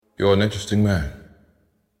You're an interesting man.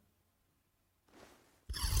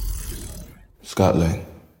 Scott Lang.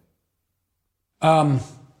 I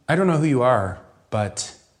don't know who you are,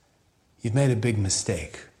 but you've made a big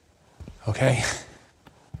mistake, okay?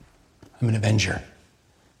 I'm an Avenger.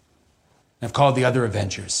 I've called the other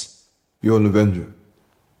Avengers. You're an Avenger.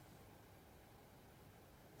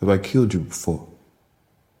 Have I killed you before?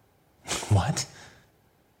 What?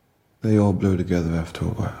 They all blur together after a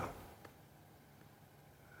while.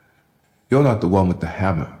 You're not the one with the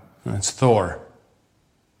hammer. That's Thor.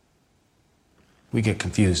 We get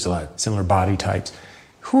confused a lot. Similar body types.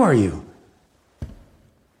 Who are you?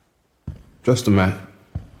 Just a man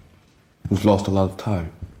who's lost a lot of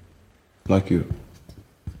time, like you.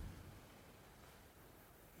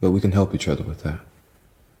 But we can help each other with that.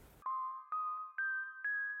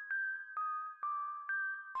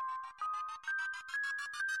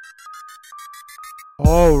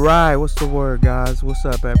 All right, what's the word, guys? What's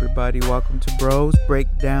up, everybody? Welcome to Bros,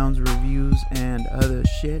 Breakdowns, Reviews, and other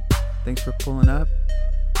shit. Thanks for pulling up.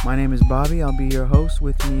 My name is Bobby. I'll be your host.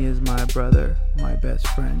 With me is my brother, my best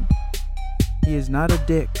friend. He is not a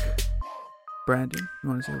dick. Brandon, you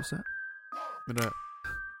want to say what's up? What up?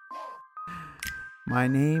 My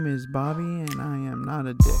name is Bobby, and I am not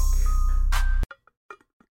a dick.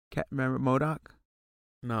 Cat, remember MODOK?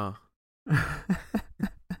 No.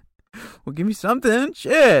 Well, give me something.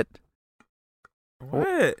 Shit.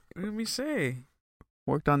 What? What did we say?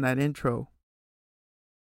 Worked on that intro.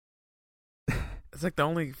 It's like the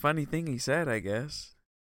only funny thing he said, I guess.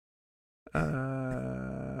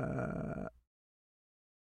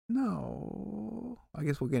 No. I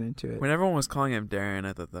guess we'll get into it. When everyone was calling him Darren,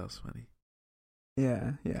 I thought that was funny.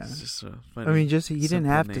 Yeah. It's just funny. I mean, just he didn't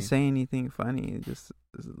have name. to say anything funny. Just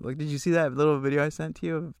like, did you see that little video I sent to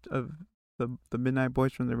you of the Midnight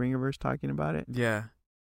Boys from the Ringerverse talking about it? Yeah.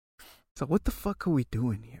 So what the fuck are we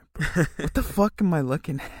doing here, bro? What the fuck am I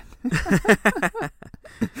looking at?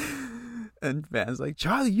 And fans like,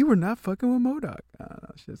 Charlie, you were not fucking with MODOK. I don't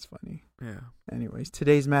know, shit's funny. Yeah. Anyways,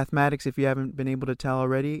 today's mathematics, if you haven't been able to tell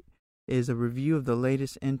already, is a review of the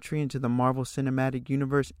latest entry into the Marvel Cinematic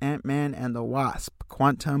Universe, Ant-Man and the Wasp,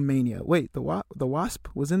 Quantumania. Wait, the Wasp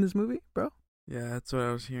was in this movie, bro? Yeah, that's what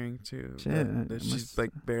I was hearing too. Shit, that she's like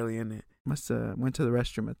barely in it. Must went to the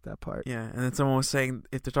restroom at that part. Yeah, and then someone was saying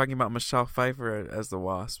if they're talking about Michelle Pfeiffer as the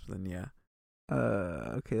Wasp, then yeah.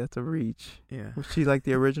 Okay, that's a reach. Yeah. Was she like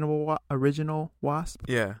the original Wasp?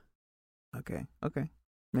 Yeah. Okay,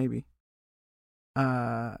 maybe.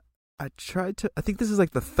 I think this is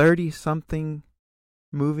like the 30-something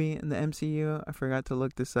movie in the MCU. I forgot to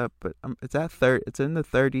look this up, but it's in the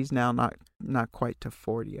 30s now, not quite to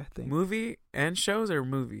 40, I think. Movie and shows or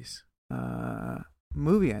movies?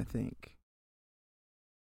 Movie, I think.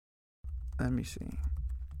 Let me see.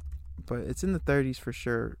 But it's in the 30s for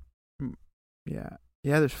sure. Yeah.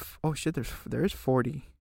 There is 40.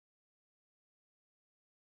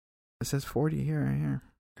 It says 40 here, right here.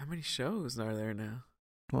 How many shows are there now?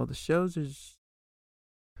 Well, the shows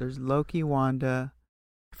there's Loki, Wanda.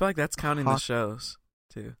 I feel like that's counting the shows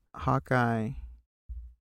too. Hawkeye.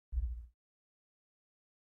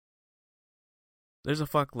 There's a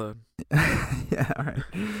fuckload. Yeah, all right.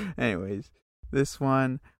 Anyways, this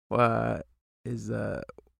one is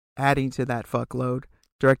adding to that fuckload.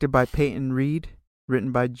 Directed by Peyton Reed,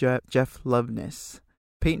 written by Jeff Loveness.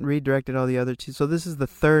 Peyton Reed directed all the other two. So this is the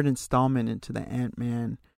third installment into the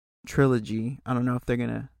Ant-Man trilogy. I don't know if they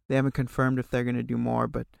haven't confirmed if they're gonna do more,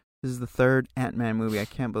 but this is the third Ant-Man movie. I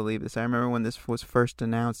can't believe this. I remember when this was first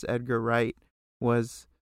announced, Edgar Wright he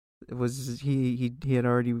had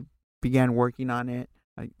already began working on it.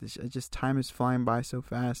 Just time is flying by so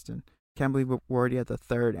fast, and can't believe we're already at the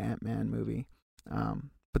third Ant-Man movie.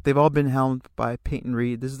 But they've all been helmed by Peyton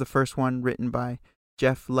Reed. This is the first one written by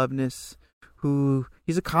Jeff Loveness,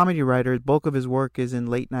 he's a comedy writer. The bulk of his work is in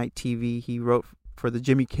late night TV. He wrote for the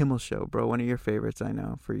Jimmy Kimmel Show, bro. One of your favorites, I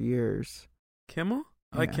know, for years. Kimmel?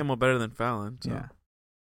 I like Kimmel better than Fallon. So.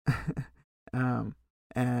 Yeah.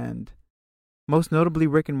 And most notably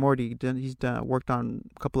Rick and Morty. He's worked on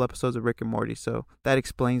a couple episodes of Rick and Morty, so that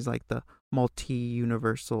explains like the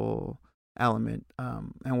multi-universal element,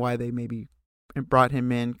 and why they maybe brought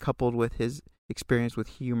him in, coupled with his experience with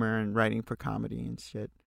humor and writing for comedy and shit.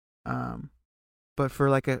 But for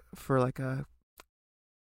a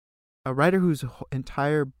writer whose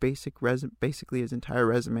entire basically his entire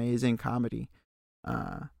resume is in comedy,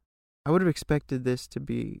 I would have expected this to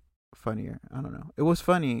be funnier. I don't know. It was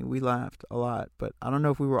funny. We laughed a lot, but I don't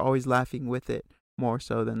know if we were always laughing with it more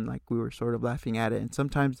so than like we were sort of laughing at it. And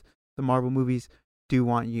sometimes the Marvel movies do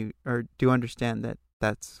want you, or do understand that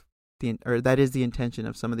that is the intention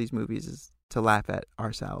of some of these movies, is laugh at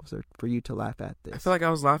ourselves or for you to laugh at this. I feel like I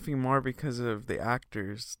was laughing more because of the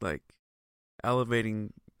actors like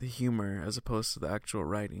elevating the humor as opposed to the actual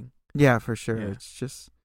writing. Yeah, for sure. Yeah. It's just,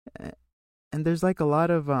 and there's like a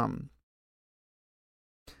lot of I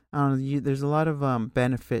don't know. There's a lot of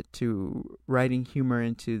benefit to writing humor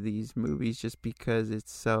into these movies, just because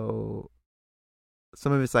it's so.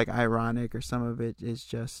 Some of it's like ironic, or some of it is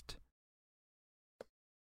just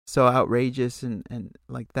so outrageous, and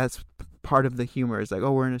like that's part of the humor. It's like,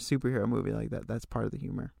 oh, we're in a superhero movie, like that. That's part of the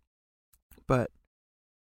humor. But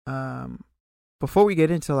before we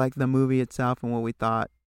get into like the movie itself and what we thought,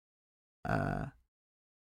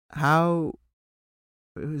 how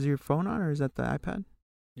is your phone on, or is that the iPad?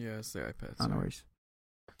 Yeah, it's the iPad. Oh, no worries.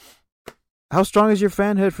 How strong is your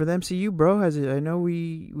fanhood for the MCU, bro? I know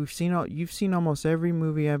you've seen almost every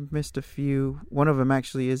movie. I've missed a few. One of them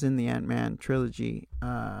actually is in the Ant-Man trilogy.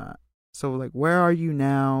 So like, where are you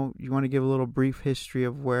now? You want to give a little brief history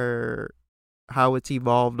of how it's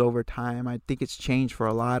evolved over time? I think it's changed for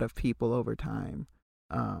a lot of people over time,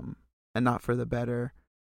 and not for the better.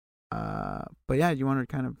 But yeah, you want to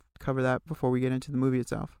kind of cover that before we get into the movie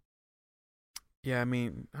itself? Yeah, I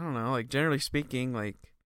mean, I don't know. Like, generally speaking, like,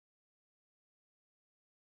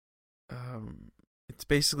 it's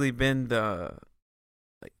basically been the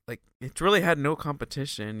like it's really had no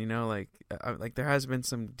competition, you know. Like there has been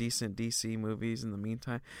some decent DC movies in the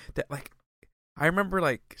meantime. That like I remember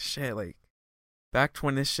like shit like back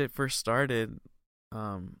when this shit first started,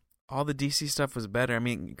 all the DC stuff was better. I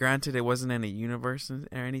mean, granted, it wasn't in a universe or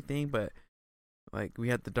anything, but like we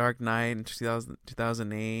had the Dark Knight in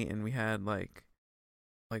 2008, and we had like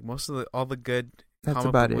most of all the good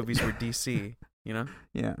comic book movies were DC. You know?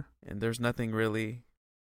 Yeah. And there's nothing really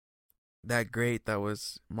that great that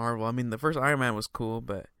was Marvel. I mean, the first Iron Man was cool,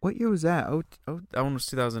 but... What year was that? That one was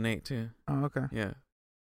 2008, too. Oh, okay. Yeah.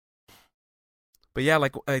 But yeah,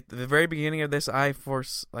 like at the very beginning of this, I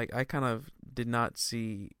kind of did not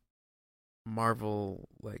see Marvel,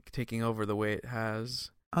 like, taking over the way it has.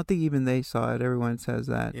 I don't think even they saw it. Everyone says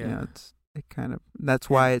that. Yeah. You know, that's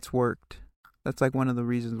why it's worked. That's like one of the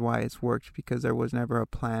reasons why it's worked, because there was never a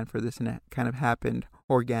plan for this, and it kind of happened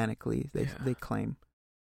organically. They claim.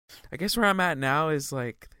 I guess where I'm at now is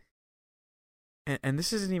like, and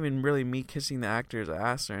this isn't even really me kissing the actor's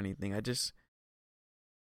ass or anything. I just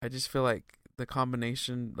feel like the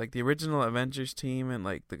combination, like the original Avengers team and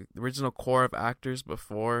like the original core of actors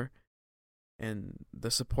before, and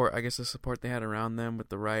the support they had around them with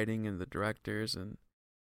the writing and the directors and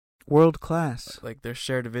world class, like their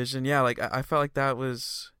shared vision. Yeah, like I felt like that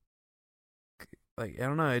was like, I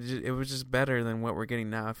don't know, it was just better than what we're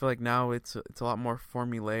getting now. I feel like now it's a lot more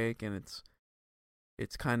formulaic, and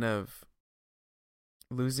it's kind of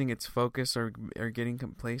losing its focus or getting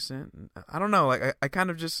complacent. I don't know, like I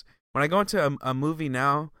kind of just, when I go into a movie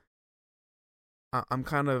now, I'm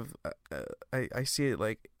kind of I see it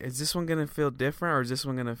like, is this one gonna feel different, or is this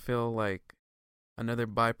one gonna feel like another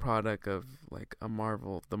byproduct of like the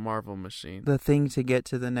Marvel machine, the thing to get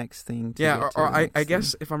to the next thing. I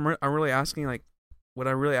guess if I'm really asking, like, what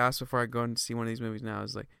I really ask before I go and see one of these movies now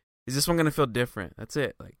is like, is this one gonna feel different? That's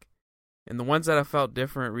it. Like, and the ones that have felt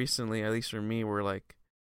different recently, at least for me, were like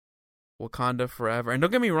Wakanda Forever. And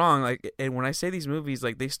don't get me wrong, like, and when I say these movies,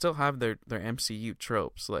 like, they still have their MCU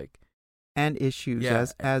tropes, like, and issues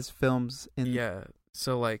as films.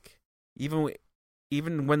 So like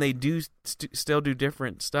even when they do still do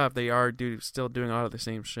different stuff, they are still doing a lot of the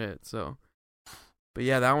same shit. So, but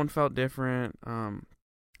yeah, that one felt different.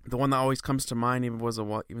 The one that always comes to mind, even though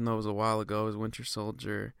it was a while ago, is Winter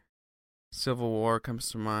Soldier. Civil War comes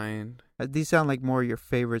to mind. These sound like more your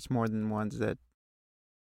favorites, more than ones that...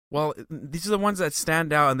 Well, these are the ones that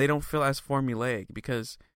stand out, and they don't feel as formulaic,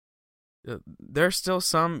 because there's still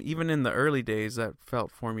some, even in the early days, that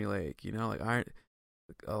felt formulaic. You know, like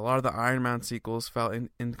a lot of the Iron Man sequels felt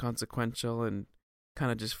inconsequential and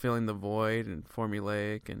kind of just filling the void and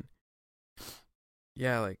formulaic. And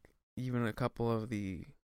yeah, like even a couple of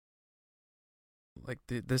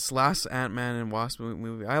this last Ant-Man and Wasp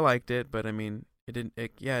movie, I liked it, but I mean, it didn't.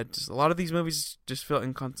 Just a lot of these movies just feel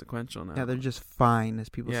inconsequential now. Yeah, they're just fine, as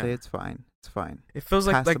people say. It's fine. It's fine. It feels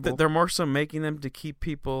like they're more so making them to keep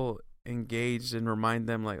people engaged and remind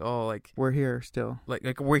them, like, oh, like, we're here still,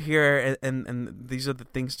 like we're here, and these are the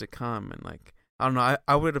things to come. And like, I don't know,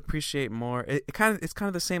 I would appreciate more. It's kind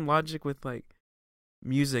of the same logic with like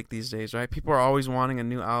music these days, right? People are always wanting a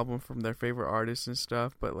new album from their favorite artists and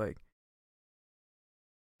stuff, but like,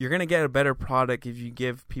 you're gonna get a better product if you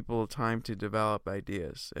give people time to develop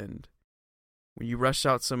ideas. And when you rush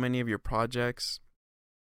out so many of your projects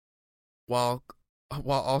while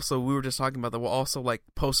while also we were just talking about that, while also like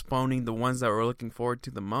postponing the ones that we're looking forward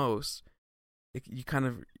to the most, you kind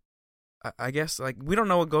of, I guess, like, we don't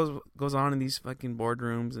know what goes on in these fucking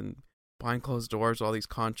boardrooms and behind closed doors, all these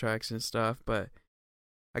contracts and stuff. But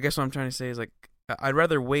I guess what I'm trying to say is, like, I'd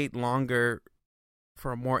rather wait longer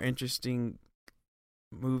for a more interesting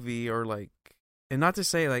movie, or like, and not to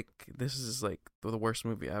say like this is like the worst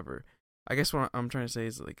movie ever. I guess what I'm trying to say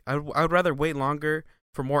is, like, I'd rather wait longer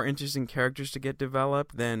for more interesting characters to get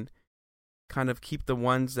developed than kind of keep the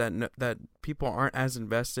ones that people aren't as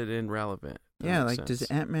invested in relevant. Yeah, like, does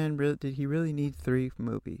Ant-Man did he really need 3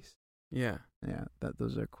 movies? Yeah. Yeah,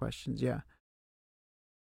 those are questions. Yeah.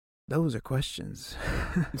 Those are questions.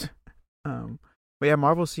 But yeah,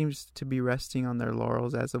 Marvel seems to be resting on their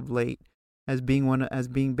laurels as of late, as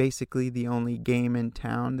being basically the only game in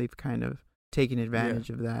town. They've kind of taken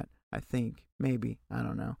advantage of that, I think. Maybe, I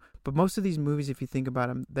don't know. But most of these movies, if you think about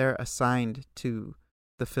them, they're assigned to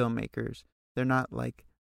the filmmakers. They're not like,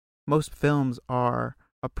 most films are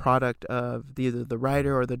a product of either the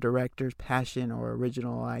writer or the director's passion or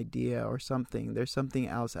original idea or something. There's something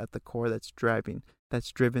else at the core that's driven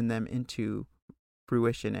them into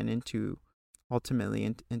fruition and into ultimately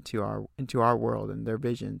into our world and their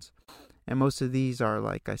visions. And most of these are,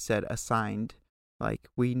 like I said, assigned. Like,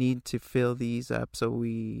 we need to fill these up, so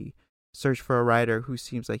we search for a writer who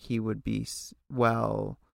seems like he would be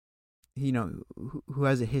well, who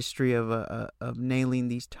has a history of nailing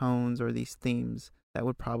these tones or these themes that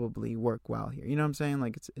would probably work well here. You know what I'm saying?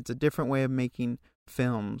 Like, it's a different way of making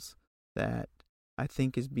films that I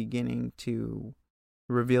think is beginning to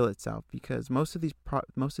reveal itself, because most of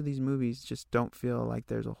these movies just don't feel like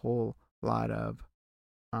there's a whole lot of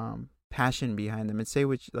passion behind them. And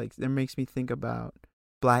that makes me think about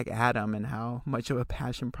Black Adam and how much of a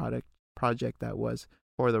passion project that was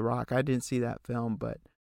for The Rock. I didn't see that film, but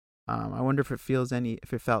I wonder if it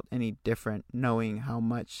felt any different knowing how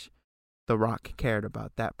much The Rock cared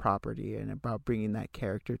about that property and about bringing that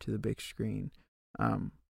character to the big screen.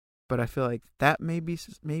 But I feel like that maybe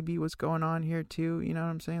what's going on here too. You know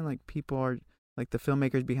what I'm saying? Like, people are, like, the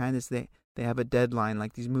filmmakers behind this, they have a deadline.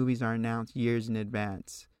 Like, these movies are announced years in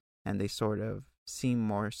advance, and they sort of seem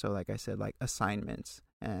more so, like I said, like assignments,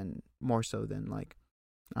 and more so than, like,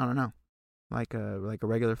 I don't know, like a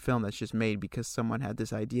regular film that's just made because someone had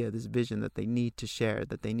this idea, this vision that they need to share,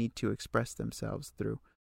 that they need to express themselves through.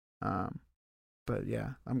 But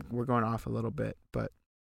yeah, we're going off a little bit. But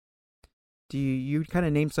do you kind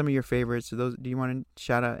of name some of your favorites? Do you want to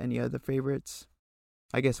shout out any other favorites?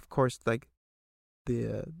 I guess, of course, like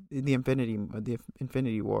the Infinity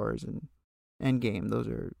Wars and Endgame. Those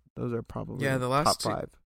are probably the last top 5.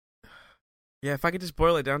 Yeah, if I could just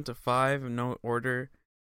boil it down to 5 in no order.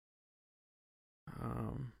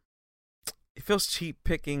 It feels cheap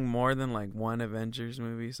picking more than like one Avengers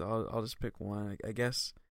movie, so I'll just pick one. I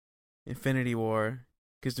guess Infinity War,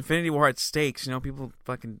 because Infinity War had stakes. People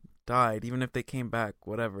fucking died, even if they came back.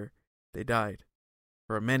 Whatever, they died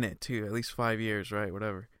for a minute too. At least 5 years, right?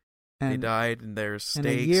 Whatever. And they died, and there's stakes.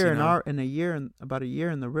 About a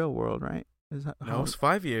year in the real world, right? No, it's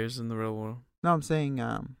 5 years in the real world. No, I'm saying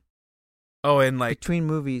and like between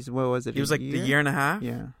movies, what was it? It was like a year and a half.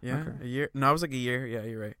 Yeah. Okay. A year. No, it was like a year. Yeah,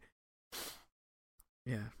 you're right.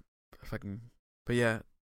 Yeah, but yeah,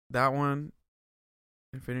 that one,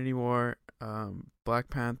 Infinity War, Black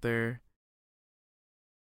Panther,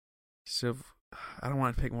 I don't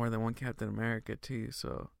want to pick more than one Captain America too.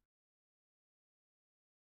 So,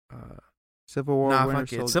 Civil War. Nah, Winter fuck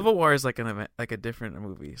Soldier. it. Civil War is like an event, like a different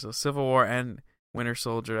movie. So Civil War and Winter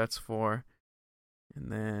Soldier, that's 4,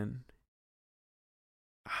 and then.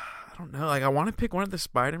 I don't know. Like, I want to pick one of the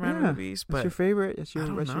Spider-Man movies, but that's your favorite. That's your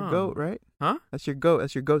goat, right? Huh? That's your goat.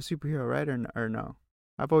 That's your goat superhero, right? Or no?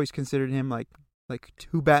 I've always considered him like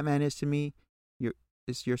who Batman is to me.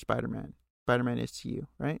 It's your Spider-Man. Spider-Man is to you,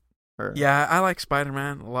 right? Or yeah, I like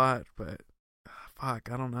Spider-Man a lot, but fuck,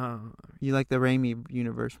 I don't know. You like the Raimi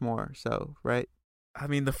universe more, so right? I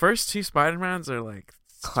mean, the first 2 Spider-Mans are like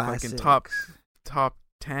classic, fucking top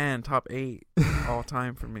 10, top 8 all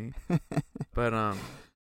time for me. But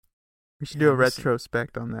we should do a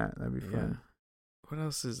retrospect on that. That'd be fun. Yeah. What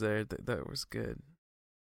else is there that was good?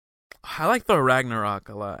 I like Thor Ragnarok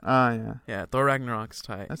a lot. Oh yeah. Yeah, Thor Ragnarok's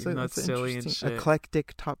tight. That's silly and shit.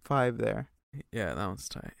 Eclectic top 5 there. Yeah, that one's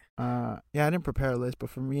tight. Yeah, I didn't prepare a list,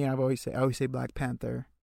 but for me, I always say Black Panther,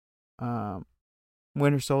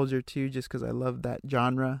 Winter Soldier too, just because I love that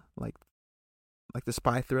genre, like the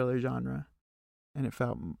spy thriller genre, and it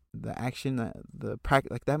felt the action,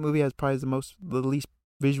 like that movie has probably the least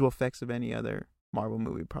visual effects of any other Marvel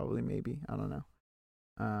movie, probably, maybe, I don't know.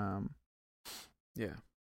 Yeah.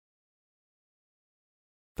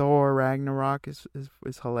 Thor Ragnarok is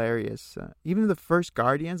hilarious. Even the first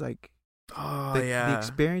Guardians, like the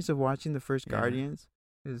experience of watching the first Guardians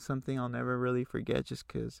is something I'll never really forget. Just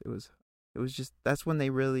because it was just, that's when they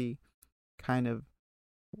really kind of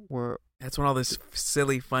were. That's when all this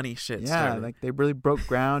silly, funny shit started. Like they really broke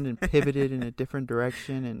ground and pivoted in a different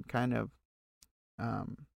direction and kind of,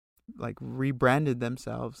 like rebranded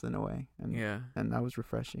themselves in a way. And that was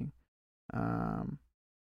refreshing. And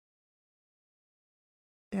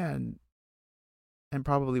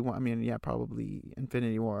probably one. I mean, probably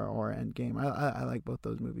Infinity War or Endgame. I like both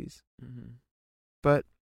those movies. Mm-hmm. But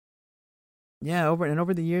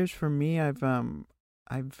over the years, for me, I've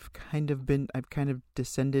kind of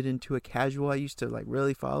descended into a casual. I used to like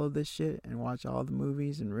really follow this shit and watch all the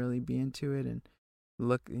movies and really be into it and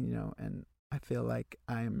look, and I feel like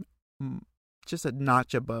I'm just a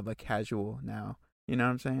notch above a casual now. You know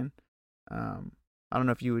what I'm saying? I don't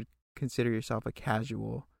know if you would consider yourself a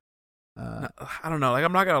casual. I don't know. Like,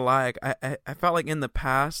 I'm not gonna lie. Like, I felt like in the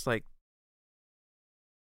past, like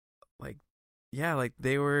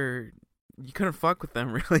they were, you couldn't fuck with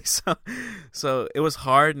them really. So it was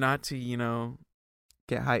hard not to,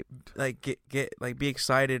 get hyped, like get like be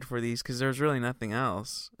excited for these because there's really nothing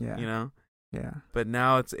else. Yeah. Yeah. But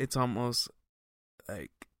now it's almost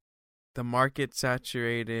like the market's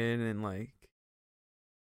saturated and like.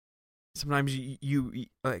 Sometimes you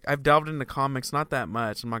like, I've delved into comics, not that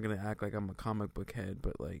much. I'm not gonna act like I'm a comic book head,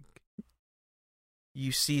 but like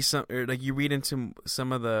you see like you read into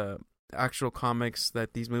some of the actual comics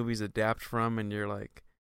that these movies adapt from, and you're like,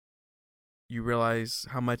 you realize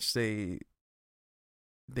how much they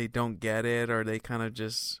don't get it, or they kind of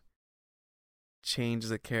just change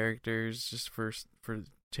the characters just for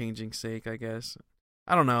changing sake, I guess.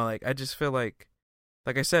 I don't know. Like, I just feel like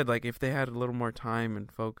I said, like if they had a little more time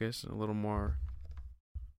and focus and a little more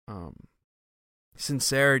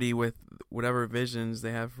sincerity with whatever visions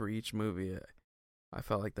they have for each movie, I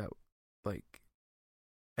felt like that, like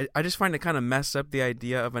I just find it kind of messed up, the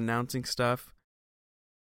idea of announcing stuff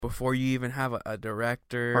before you even have a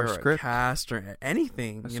director or a cast or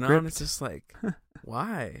anything, and it's just like,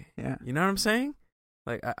 why? Yeah. You know what I'm saying?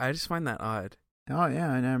 Like, I just find that odd. Oh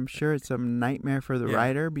yeah, and I'm sure it's a nightmare for the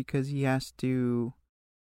writer because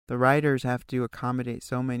the writers have to accommodate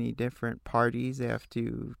so many different parties. They have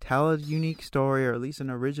to tell a unique story, or at least an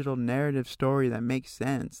original narrative story that makes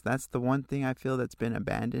sense. That's the one thing I feel that's been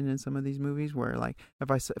abandoned in some of these movies, where like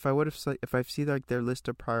if I see like their list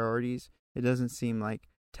of priorities, it doesn't seem like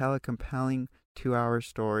tell a compelling 2-hour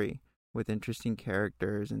story with interesting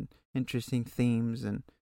characters and interesting themes and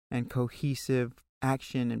cohesive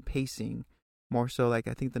action and pacing. More so, like,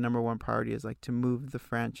 I think the number one priority is like to move the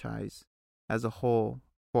franchise as a whole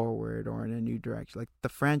forward or in a new direction. Like, the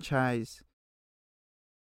franchise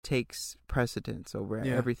takes precedence over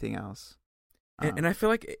everything else. And I feel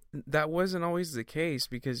like that wasn't always the case,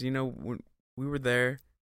 because when we were there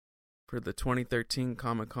for the 2013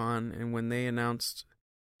 Comic-Con, and when they announced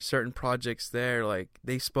certain projects there, like,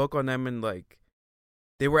 they spoke on them, and like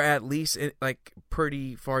they were at least like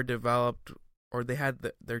pretty far developed, or they had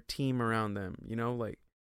their team around them. Like,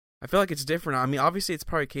 I feel like it's different. I mean, obviously it's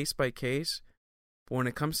probably case by case. But when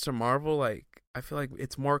it comes to Marvel, like, I feel like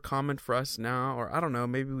it's more common for us now, or I don't know,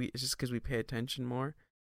 maybe it's just because we pay attention more.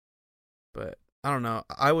 But I don't know.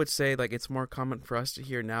 I would say, like, it's more common for us to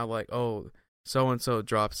hear now, like, oh, so-and-so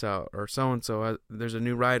drops out, or so-and-so, there's a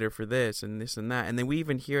new writer for this and this and that. And then we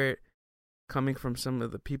even hear it coming from some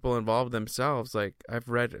of the people involved themselves. Like, I've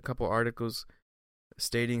read a couple articles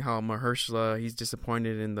stating how Mahershala, he's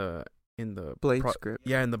disappointed in the Blade script.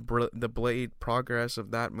 Yeah, in the Blade progress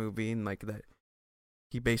of that movie, and like that.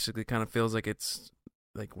 He basically kind of feels like it's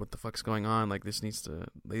like, what the fuck's going on? Like, this needs to.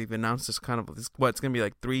 They've announced this kind of it's gonna be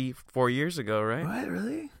like 3-4 years ago, right? What,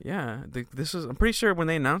 really? Yeah, this was. I'm pretty sure when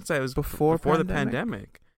they announced that, it was before the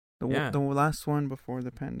pandemic. The last one before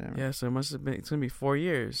the pandemic. Yeah, so it must have been. It's gonna be 4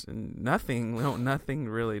 years and nothing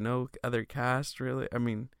really. No other cast really. I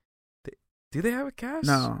mean, do they have a cast?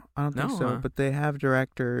 No, I don't think so. Huh? But they have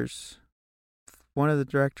directors. One of the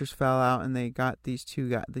directors fell out, and they got these two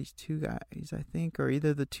guys, I think, or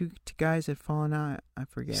either the two guys had fallen out. I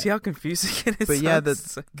forget. See how confusing it is. But yeah,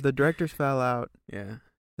 the directors fell out. Yeah.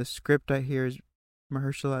 The script, I hear, is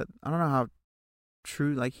Mahershala. I don't know how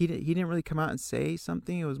true. Like, he didn't really come out and say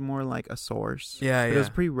something. It was more like a source. Yeah, but it was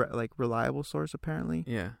a pretty reliable source, apparently.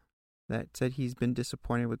 Yeah. That said he's been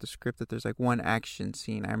disappointed with the script. That there's like one action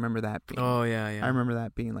scene. I remember that being. Oh yeah. I remember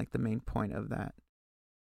that being like the main point of that.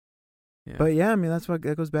 Yeah. But yeah, I mean,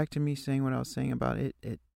 that goes back to me saying what I was saying about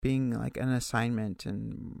it being like an assignment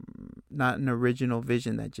and not an original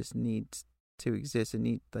vision that just needs to exist. It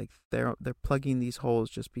need like they're plugging these holes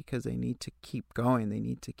just because they need to keep going. They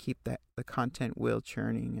need to keep the content wheel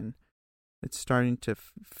churning, and it's starting to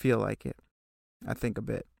feel like it. I think a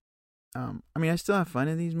bit. I mean, I still have fun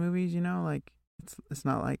in these movies, you know. Like it's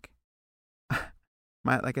not like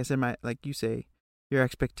like I said, like you say, your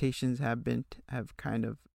expectations have kind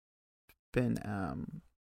of been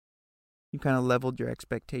you kind of leveled your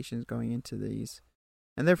expectations going into these,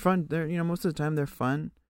 and they're fun. They're most of the time they're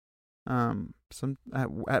fun. Some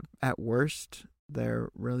at worst they're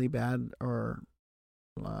really bad, or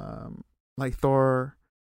like Thor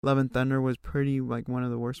Love and Thunder was pretty like one of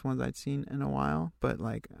the worst ones I'd seen in a while, but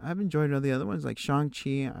like I've enjoyed all the other ones. Like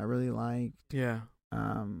Shang-Chi I really liked. Yeah.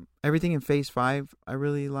 Everything in Phase 5 I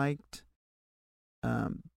really liked.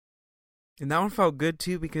 And that one felt good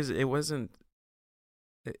too because it wasn't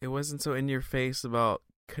so in your face about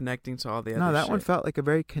connecting to all the other No, that shit. one felt like a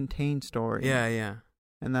very contained story. Yeah.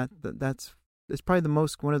 And that's it's probably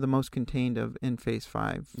one of the most contained in Phase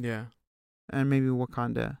 5. Yeah. And maybe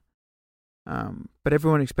Wakanda. But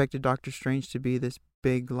everyone expected Doctor Strange to be this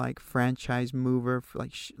big like franchise mover,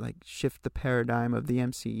 like shift the paradigm of the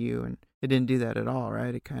MCU, and it didn't do that at all,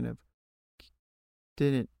 right? It kind of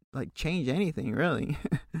didn't like change anything really.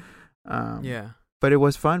 Yeah. But it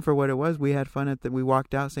was fun for what it was. We had fun we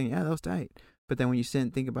walked out saying, yeah, that was tight. But then when you sit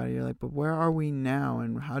and think about it, you're like, but where are we now,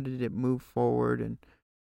 and how did it move forward? And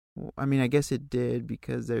I mean, I guess it did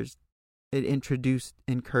because it introduced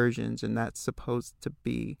incursions, and that's supposed to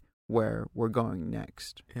be where we're going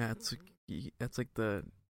next. Yeah, that's like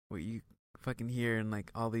what you fucking hear in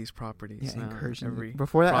like all these properties. Yeah, now, incursion.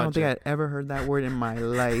 Before that, I don't think I'd ever heard that word in my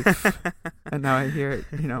life, and now I hear it.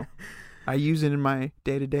 I use it in my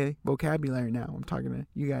day-to-day vocabulary now. I'm talking to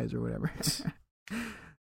you guys or whatever.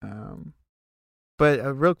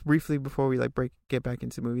 But real briefly before we get back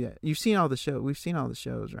into the movie, you've seen all the shows. We've seen all the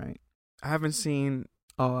shows, right? I haven't seen.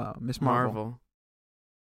 Miss Marvel.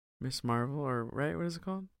 Miss Marvel, or right? What is it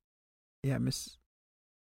called? Yeah, Miss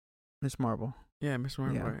Marvel. Yeah, Miss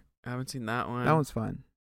Marvel. Yeah. Right. I haven't seen that one. That one's fun.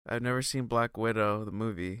 I've never seen Black Widow, the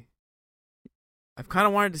movie. I've kind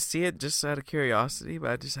of wanted to see it just out of curiosity,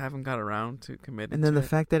 but I just haven't got around to committing. And then to the it.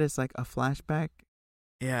 fact that it's like a flashback,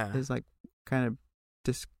 yeah, is like kind of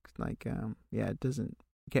it doesn't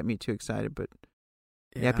get me too excited. But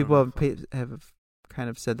yeah people have kind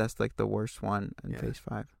of said that's like the worst one in Phase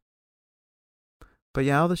 5. But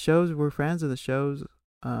yeah, all the shows, we're fans of the shows.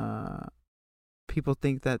 People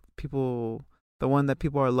think that the one that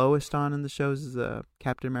people are lowest on in the shows is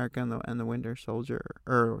Captain America and the Winter Soldier,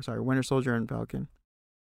 Winter Soldier and Falcon,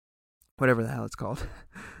 whatever the hell it's called.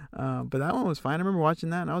 But that one was fine. I remember watching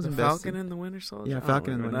that, and I was invested. Falcon and the Winter Soldier. Yeah,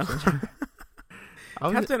 Falcon and the Winter Soldier.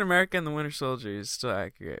 Captain America and the Winter Soldier is still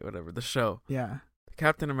accurate. Whatever the show. Yeah. The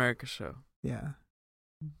Captain America show. Yeah.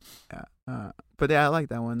 Yeah. But yeah, I like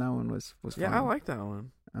that one. That one was fun. Yeah, I like that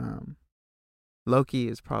one. Loki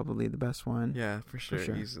is probably the best one. Yeah, for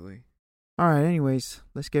sure. Easily. All right, anyways,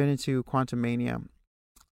 let's get into Quantumania.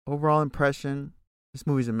 Overall impression, this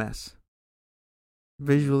movie's a mess.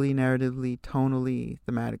 Visually, narratively, tonally,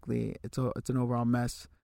 thematically, it's an overall mess.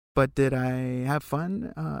 But did I have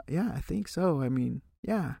fun? Yeah, I think so. I mean,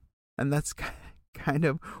 yeah. And that's kind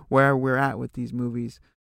of where we're at with these movies.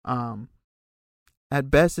 At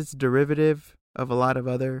best, it's derivative of a lot of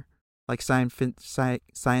other like science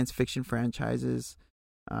fiction franchises,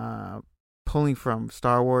 pulling from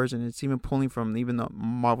Star Wars, and it's even pulling from even the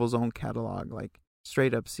Marvel's own catalog. Like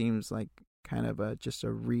straight up seems like kind of just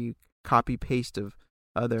a copy paste of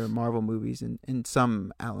other Marvel movies in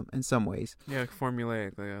some ways. Yeah, like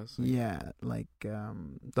formulaic, I guess. Yeah, like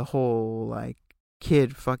the whole like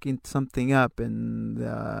kid fucking something up, and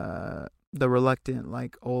the reluctant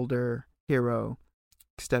like older hero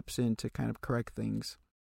steps in to kind of correct things.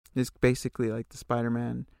 It's basically like the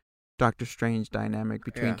Spider-Man Doctor Strange dynamic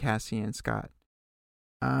between Cassie and Scott.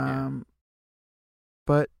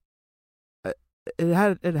 But it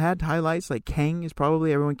had highlights. Like Kang is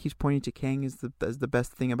probably, everyone keeps pointing to Kang as the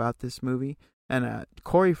best thing about this movie. And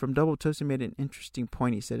Corey from Double Toasted made an interesting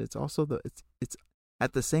point. He said it's also it's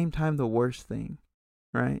at the same time the worst thing,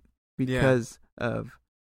 right? Because of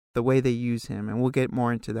the way they use him, and we'll get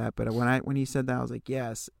more into that. But when he said that, I was like,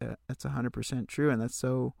 yes, that's 100% true, and that's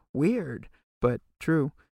so weird, but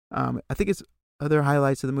true. I think it's other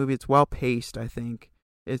highlights of the movie. It's well paced. I think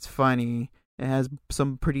it's funny. It has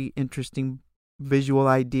some pretty interesting visual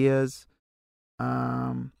ideas.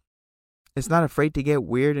 It's not afraid to get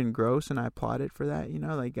weird and gross, and I applaud it for that.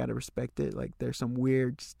 Like, gotta respect it. Like, there's some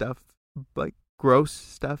weird stuff, like gross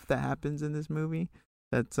stuff that happens in this movie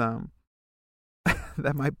that's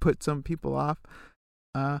that might put some people off.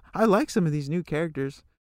 I like some of these new characters,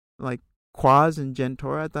 like Quaz and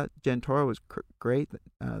Gentora. I thought Gentora was great.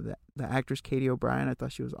 The actress Katie O'Brien, I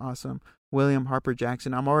thought she was awesome. William Harper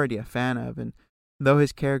Jackson, I'm already a fan of, and though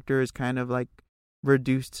his character is kind of like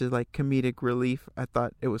reduced to like comedic relief, I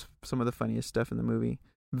thought it was some of the funniest stuff in the movie.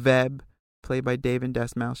 Veb, played by David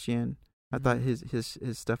Dastmalchian, I thought his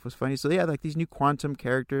stuff was funny. So yeah, like these new Quantum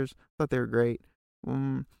characters, I thought they were great.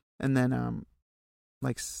 And then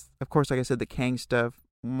like of course, like I said, the Kang stuff.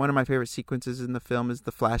 One of my favorite sequences in the film is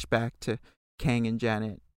the flashback to Kang and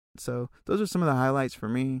Janet. So those are some of the highlights for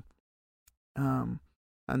me. And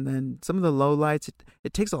then some of the lowlights,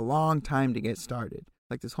 it takes a long time to get started.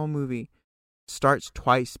 Like this whole movie starts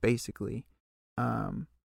twice basically.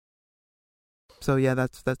 So yeah,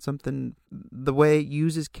 that's something. The way it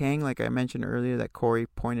uses Kang, like I mentioned earlier, that Corey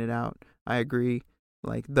pointed out, I agree.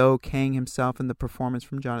 Like though Kang himself and the performance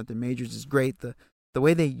from Jonathan Majors is great, the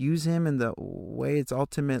way they use him and the way it's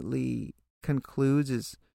ultimately concludes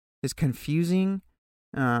is confusing,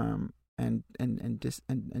 and just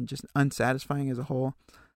unsatisfying as a whole.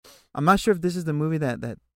 I'm not sure if this is the movie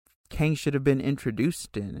that Kang should have been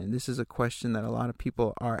introduced in, and this is a question that a lot of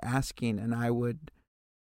people are asking, and I would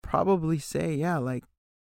probably say, yeah, like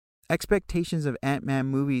expectations of Ant-Man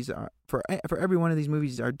movies are for every one of these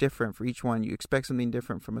movies are different. For each one, you expect something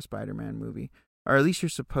different from a Spider-Man movie, or at least you're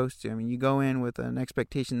supposed to. I mean, you go in with an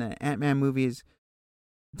expectation that an Ant-Man movie is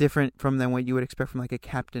different than what you would expect from like a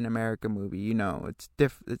Captain America movie. You know, it's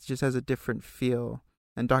it just has a different feel,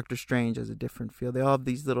 and Doctor Strange has a different feel. They all have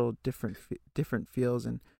these little different feels,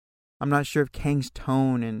 and I'm not sure if Kang's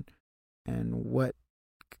tone and what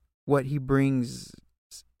he brings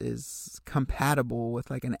is compatible with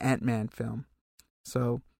like an Ant-Man film.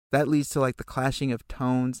 So that leads to like the clashing of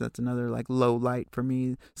tones. That's another like low light for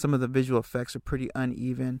me. Some of the visual effects are pretty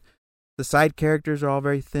uneven. The side characters are all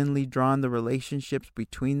very thinly drawn. The relationships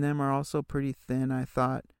between them are also pretty thin, I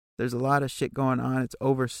thought. There's a lot of shit going on. It's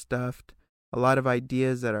overstuffed. A lot of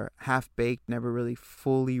ideas that are half-baked, never really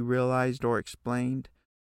fully realized or explained.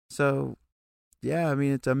 So, yeah, I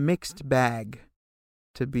mean, it's a mixed bag,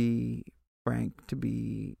 to be frank, to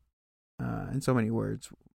be in so many words.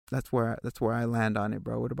 That's where I land on it,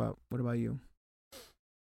 bro. What about you?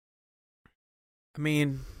 I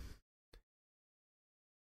mean,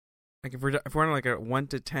 like if we're on like a 1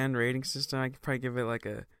 to 10 rating system, I could probably give it like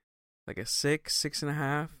a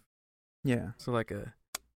 6.5. Yeah. So like a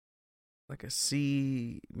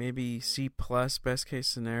C, maybe C plus, best case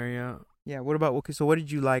scenario. Yeah. So what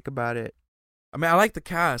did you like about it? I mean, I like the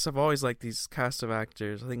cast. I've always liked these cast of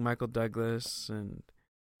actors. I think Michael Douglas and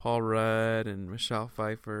Paul Rudd and Michelle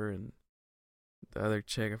Pfeiffer and the other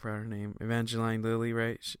chick, I forgot her name, Evangeline Lilly,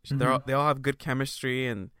 right? Mm-hmm. They all have good chemistry,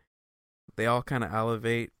 and they all kind of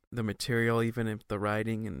elevate the material, even if the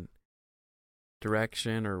writing and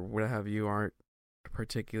direction or what have you aren't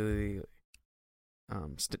particularly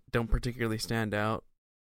don't particularly stand out.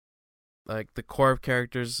 Like the core of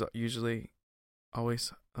characters usually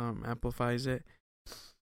always amplifies it.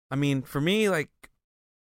 I mean, for me, like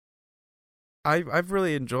I've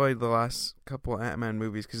really enjoyed the last couple of Ant-Man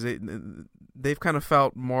movies because they've kind of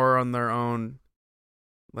felt more on their own,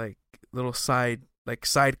 like little side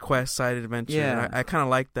quest, side adventure. Yeah, and I kind of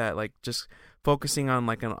like that, like just focusing on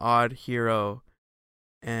like an odd hero,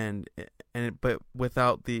 but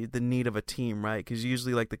without the need of a team, right? Because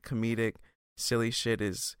usually like the comedic silly shit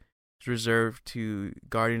is reserved to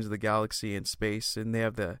Guardians of the Galaxy in space, and they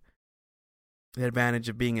have the advantage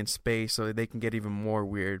of being in space, so they can get even more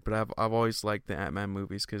weird. But I've always liked the Ant-Man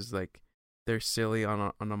movies because like they're silly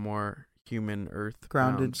on a more human Earth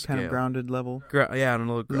grounded scale. kind of grounded level. Yeah, on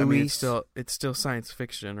a little. I mean, it's still science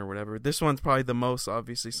fiction or whatever. This one's probably the most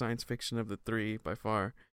obviously science fiction of the three by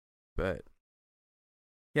far, but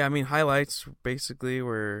yeah, I mean highlights basically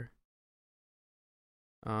were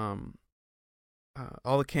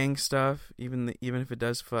all the Kang stuff, even if it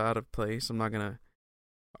does feel out of place. I'm not gonna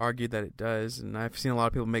argue that it does, and I've seen a lot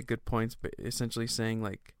of people make good points, but essentially saying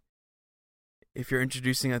like, if you're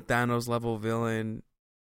introducing a Thanos level villain,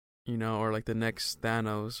 you know, or like the next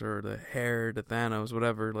Thanos or the heir to Thanos,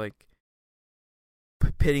 whatever, like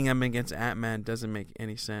pitting them against Ant-Man doesn't make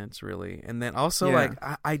any sense really. And then also like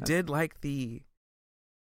I did like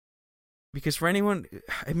because for anyone,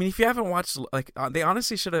 I mean, if you haven't watched, like they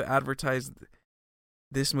honestly should have advertised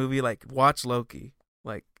this movie like watch Loki.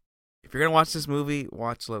 Like if you're gonna watch this movie,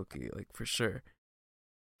 watch Loki, like for sure,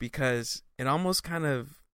 because it almost kind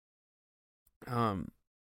of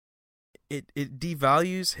it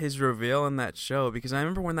devalues his reveal in that show. Because I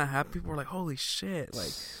remember when that happened, people were like, holy shit,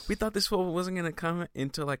 like we thought this fool wasn't gonna come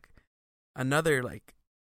into like another like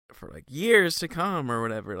like years to come or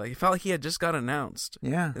whatever. Like, it felt like he had just got announced.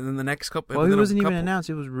 Yeah. And then the next couple. Well, he wasn't even announced.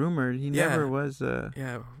 It was rumored. He Yeah. never was.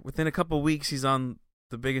 Yeah. Within a couple weeks, he's on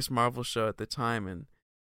the biggest Marvel show at the time,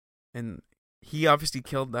 and he obviously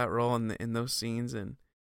killed that role in those scenes. And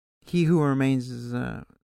He Who Remains is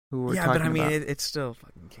who we're talking but I mean, about. it's still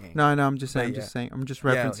fucking King. No, I'm just saying. But I'm just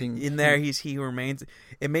referencing. In there, he's He Who Remains.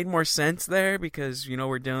 It made more sense there because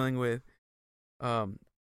we're dealing with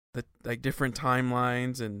the like different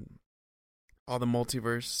timelines and all the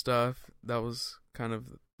multiverse stuff. That was kind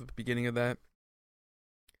of the beginning of that.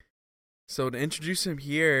 So to introduce him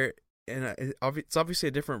here, and it's obviously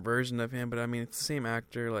a different version of him, but I mean it's the same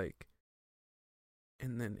actor, like,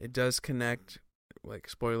 and then it does connect, like,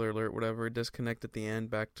 spoiler alert, whatever, it does connect at the end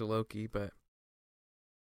back to Loki, but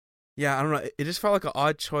yeah, I don't know, it just felt like an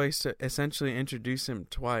odd choice to essentially introduce him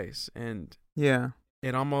twice, and Yeah.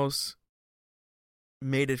 it almost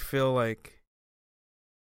made it feel like,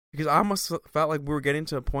 because I almost felt like we were getting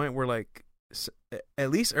to a point where, like, at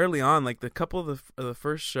least early on, like the couple of the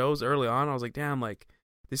first shows early on, I was like, damn, like,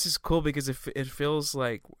 this is cool because it feels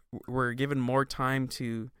like we're given more time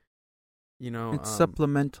to, It's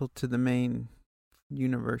supplemental to the main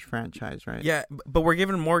universe franchise, right? Yeah, but we're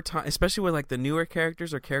given more time, especially with, like, the newer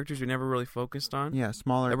characters or characters we never really focused on. Yeah,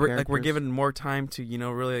 smaller Like, characters. we're given more time to,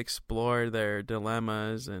 really explore their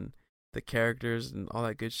dilemmas and the characters and all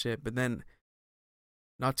that good shit. But then,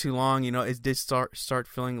 not too long, it did start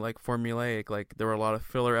feeling like formulaic. Like, there were a lot of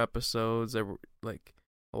filler episodes. There were, like,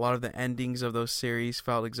 a lot of the endings of those series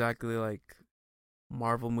felt exactly like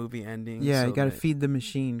Marvel movie endings. Yeah, so you got to feed the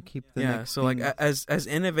machine, keep the next so, like, thing. as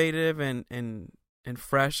innovative and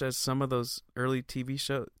fresh as some of those early TV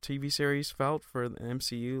series felt for the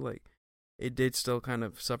MCU, like, it did still kind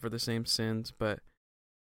of suffer the same sins. But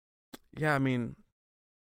yeah, I mean,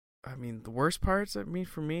 the worst parts,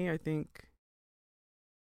 for me, I think,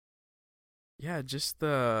 yeah, just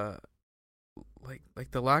the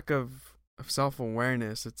like the lack of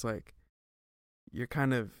self-awareness. It's like you're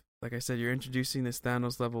kind of, like I said, you're introducing this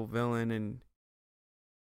Thanos level villain and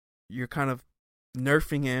you're kind of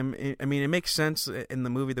nerfing him. I mean, it makes sense in the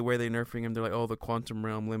movie the way they're nerfing him. They're like, oh, the quantum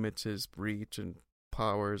realm limits his reach and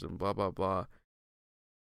powers and blah blah blah.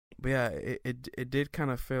 But yeah, it did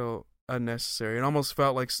kind of feel unnecessary. It almost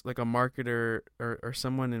felt like a marketer or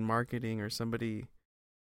someone in marketing or somebody,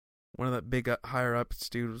 one of the big higher ups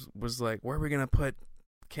dudes was like, where are we gonna put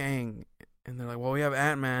Kang? And they're like, well, we have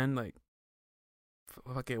Ant-Man. Like,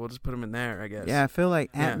 fuck it, we'll just put him in there, I guess. Yeah, I feel like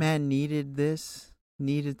Ant-Man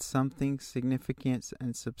needed something significant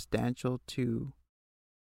and substantial to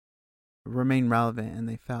remain relevant, and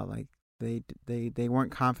they felt like they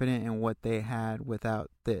weren't confident in what they had without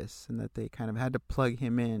this, and that they kind of had to plug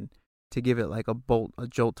him in to give it like a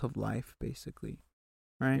jolt of life, basically,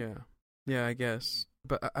 right? Yeah, I guess.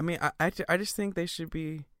 But I mean, I just think they should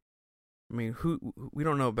be. I mean, we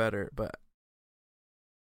don't know better, but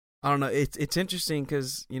I don't know. It's interesting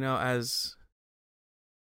because as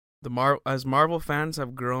Marvel fans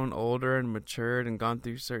have grown older and matured and gone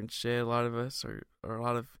through certain shit, a lot of us or a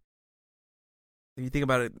lot of, if you think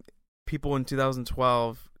about it, people in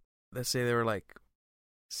 2012, let's say they were like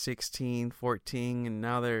 16, 14, and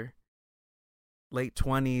now they're late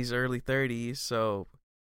 20s, early 30s. So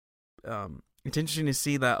it's interesting to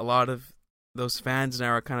see that a lot of those fans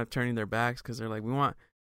now are kind of turning their backs because they're like,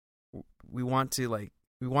 we want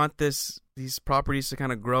these properties to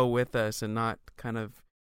kind of grow with us and not kind of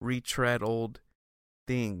retread old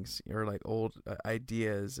things or like old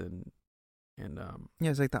ideas and yeah,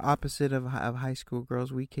 it's like the opposite of high school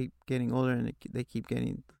girls. We keep getting older and they keep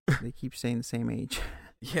staying the same age.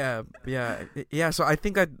 Yeah. So I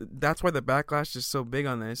think that's why the backlash is so big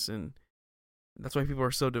on this, and that's why people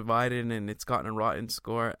are so divided, and it's gotten a rotten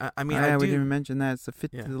score. I mean, we didn't even mention that it's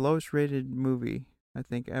the lowest rated movie I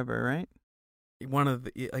think ever, right? One of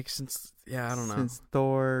the since I don't know, since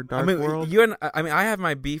Thor Dark World. I have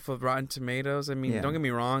my beef with Rotten Tomatoes. I mean, don't get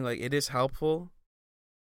me wrong, like, it is helpful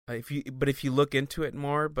if you look into it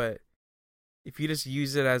more, but if you just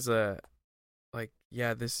use it as a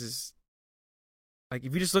this is like,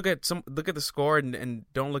 if you just look at the score and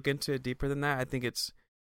don't look into it deeper than that, I think it's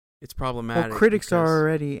problematic. Well, critics are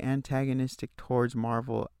already antagonistic towards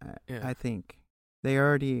Marvel. I think they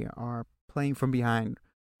already are playing from behind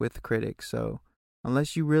with critics. So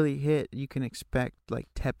unless you really hit, you can expect like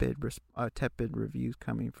tepid reviews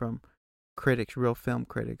coming from critics, real film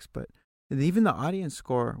critics. But even the audience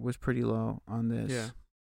score was pretty low on this. Yeah.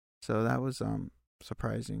 So that was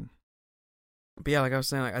surprising. But yeah, like I was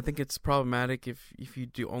saying, like, I think it's problematic if you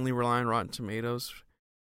do only rely on Rotten Tomatoes,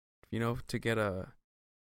 to get a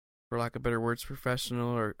for lack of better words,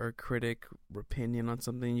 professional or critic opinion on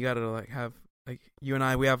something, you gotta like have like you and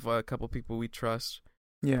I, we have a couple people we trust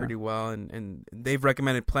pretty well, and they've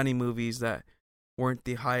recommended plenty movies that weren't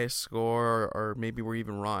the highest score or maybe were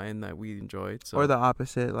even rotten that we enjoyed. So. Or the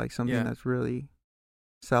opposite, like something that's really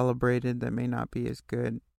celebrated that may not be as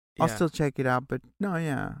good. I'll still check it out, but no,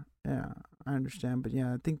 I understand. But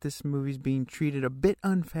yeah, I think this movie's being treated a bit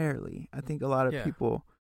unfairly. I think a lot of people...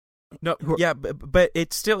 No, but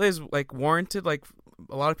it still is like warranted. Like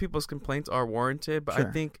a lot of people's complaints are warranted, but I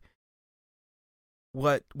think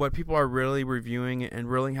what people are really reviewing and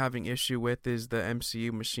really having issue with is the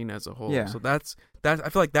MCU machine as a whole. Yeah. So that's I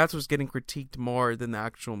feel like that's what's getting critiqued more than the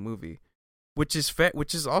actual movie, which is fair.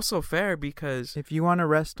 Which is also fair because if you want to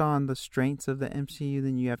rest on the strengths of the MCU,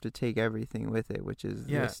 then you have to take everything with it, which is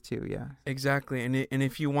this too. Yeah, exactly. And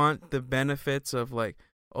if you want the benefits of like,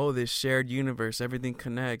 oh, this shared universe, everything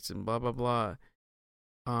connects and blah blah blah.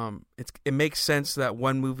 It makes sense that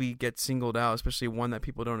one movie gets singled out, especially one that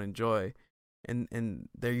people don't enjoy, and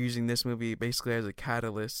they're using this movie basically as a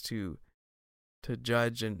catalyst to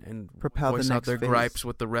judge and propel voice out their phase. gripes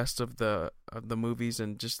with the rest of the movies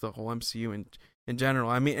and just the whole MCU in general.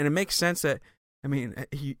 I mean, and it makes sense that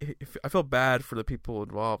I feel bad for the people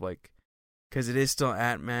involved, like, because it is still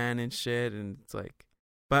Ant-Man and shit, and it's like,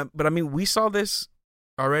 but I mean, we saw this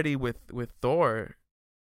already with Thor,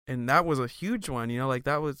 and that was a huge one, you know, like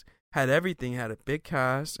that had everything, it had a big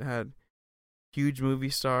cast, it had huge movie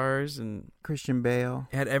stars and Christian Bale,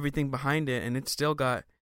 it had everything behind it, and it still got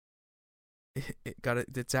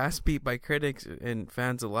its ass beat by critics and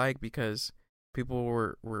fans alike because people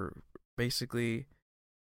were basically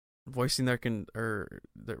voicing their concerns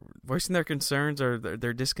or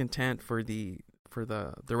their discontent for the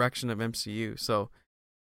direction of MCU. So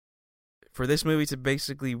for this movie to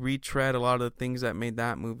basically retread a lot of the things that made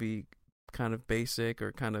that movie kind of basic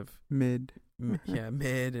or kind of mid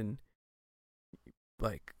and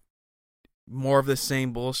like more of the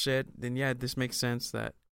same bullshit, then this makes sense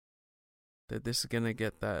that this is gonna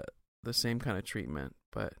get the same kind of treatment.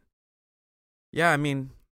 But yeah, I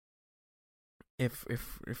mean, if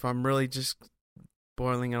I'm really just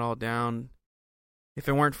boiling it all down, if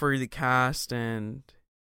it weren't for the cast and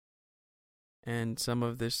some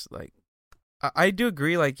of this, like, I do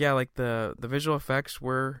agree, like, yeah, like the visual effects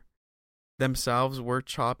were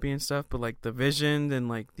choppy and stuff, but like the vision and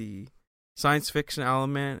like the science fiction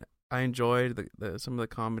element, I enjoyed. Some of the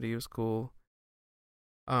comedy was cool.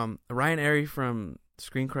 Ryan Airy from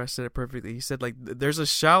Screen Crush said it perfectly. He said, like, there's a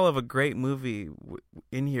shell of a great movie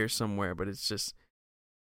in here somewhere, but it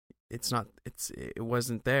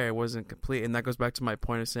wasn't there. It wasn't complete. And that goes back to my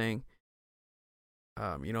point of saying,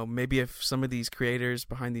 maybe if some of these creators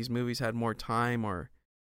behind these movies had more time or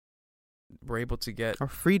were able to get... Or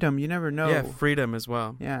freedom, you never know. Yeah, freedom as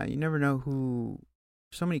well. Yeah, you never know who...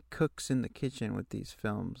 So many cooks in the kitchen with these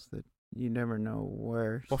films that you never know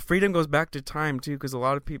where... Well, freedom goes back to time, too, because a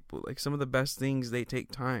lot of people, like, some of the best things, they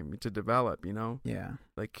take time to develop, you know? Yeah.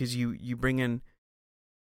 Like, because you bring in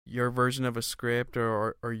your version of a script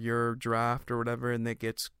or your draft or whatever, and that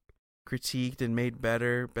gets critiqued and made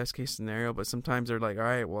better, best case scenario, but sometimes they're like, all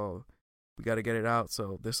right, well, we got to get it out,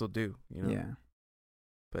 so this will do, you know? Yeah.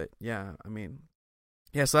 But, yeah, I mean...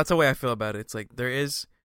 Yeah, so that's the way I feel about it. It's like, there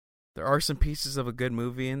are some pieces of a good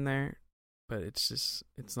movie in there, but it's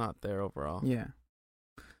not there overall. Yeah.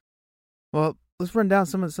 Well, let's run down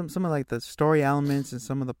some of like the story elements and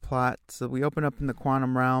some of the plot. So we open up in the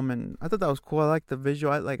quantum realm, and I thought that was cool. I like the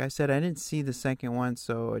visual. Like I said, I didn't see the second one,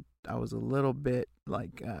 so I was a little bit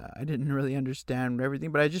like I didn't really understand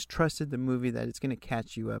everything, but I just trusted the movie that it's gonna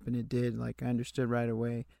catch you up, and it did. Like I understood right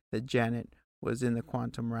away that Janet was in the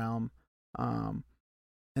quantum realm.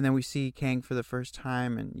 And then we see Kang for the first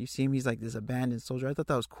time, and you see him, he's like this abandoned soldier. I thought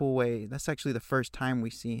that was a cool way. That's actually the first time we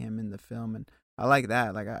see him in the film, and I like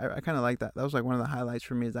that. Like, I kind of like that. That was like one of the highlights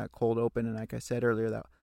for me, is that cold open, and like I said earlier, that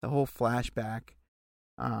the whole flashback.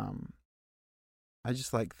 I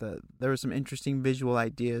just like there were some interesting visual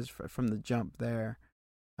ideas from the jump there.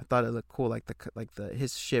 I thought it looked cool, like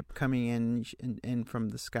his ship coming in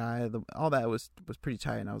from the sky. All that was pretty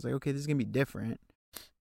tight, and I was like, okay, this is gonna be different.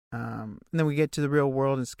 And then we get to the real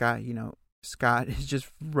world, and Scott has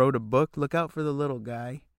just wrote a book. Look out for the little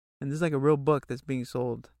guy. And this is like a real book that's being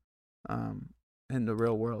sold in the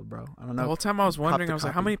real world, bro. I don't know. The whole time I was wondering, I was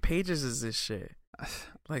like, how many pages is this shit?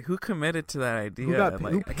 Like, who committed to that idea?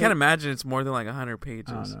 I can't imagine it's more than like 100 pages.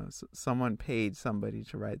 I don't know. Someone paid somebody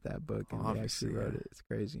to write that book, and they actually wrote it. It's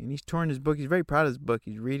crazy. And he's touring his book. He's very proud of his book.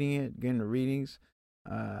 He's reading it, getting the readings.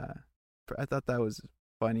 I thought that was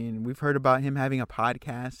funny, and we've heard about him having a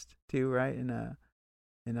podcast too, right? I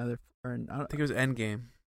think it was Endgame.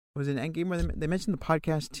 Was it Endgame where they mentioned the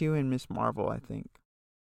podcast too in Miss Marvel, I think.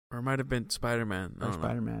 Or it might have been Spider-Man. Or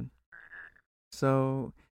Spider-Man.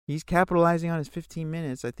 So he's capitalizing on his 15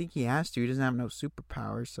 minutes. I think he has to. He doesn't have no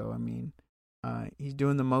superpowers. So, I mean, he's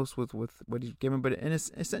doing the most with what he's given. But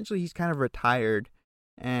essentially, he's kind of retired.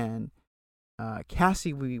 And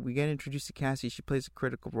Cassie, we get introduced to Cassie. She plays a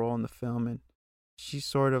critical role in the film. And she's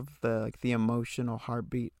sort of the emotional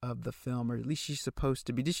heartbeat of the film. Or at least she's supposed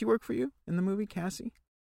to be. Did she work for you in the movie, Cassie?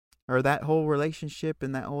 Or that whole relationship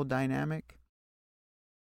and that whole dynamic?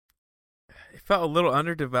 It felt a little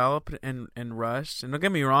underdeveloped and rushed. And don't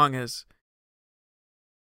get me wrong, as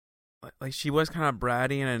like she was kind of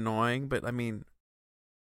bratty and annoying, but I mean,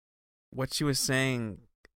 what she was saying,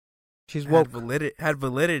 she's woke. Had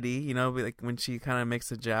validity, you know, like when she kind of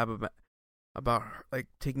makes a jab about like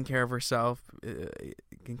taking care of herself,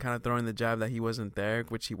 and kind of throwing the jab that he wasn't there,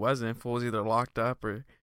 which he wasn't. Fool was either locked up or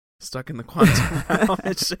stuck in the quantum realm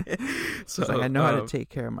and shit. So like, I know how to take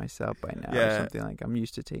care of myself by now, or something. Like, I'm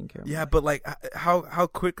used to taking care of myself. Yeah, but like how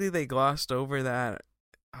quickly they glossed over that.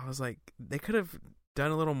 I was like, they could have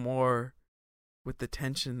done a little more with the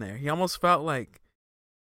tension there. He almost felt like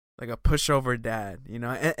a pushover dad, you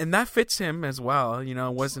know, and that fits him as well. You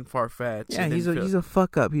know, it wasn't far fetched. Yeah, he's a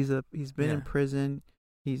fuck up. He's been in prison.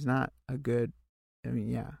 He's not a good. I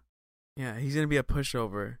mean, yeah, he's gonna be a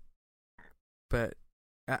pushover. But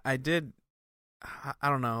I don't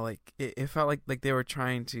know, like it felt like they were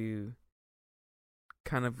trying to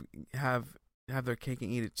kind of have their cake and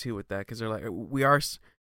eat it too with that, because they're like, we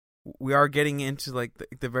are getting into like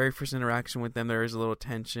the very first interaction with them, there is a little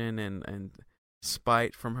tension and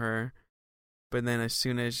spite from her, but then as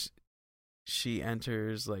soon as she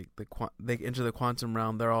enters like they enter the quantum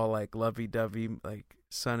realm, they're all like lovey-dovey, like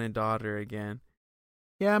son and daughter again.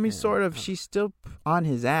 Yeah, I mean, sort of. She's still on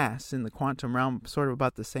his ass in the quantum realm, sort of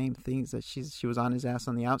about the same things that she was on his ass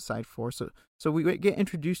on the outside for. So we get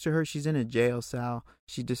introduced to her. She's in a jail cell.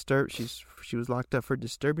 She was locked up for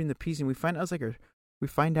disturbing the peace, and we find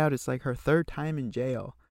out it's like her third time in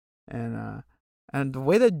jail, and the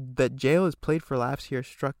way that jail is played for laughs here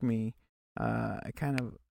struck me. I kind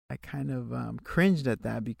of cringed at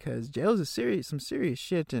that, because jail is some serious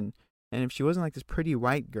shit, and if she wasn't like this pretty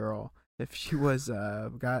white girl. If she was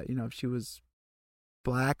if she was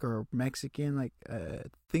black or Mexican, like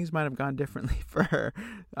things might have gone differently for her.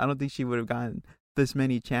 I don't think she would have gotten this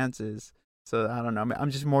many chances. So I don't know.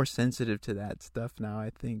 I'm just more sensitive to that stuff now,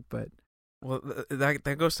 I think. But well,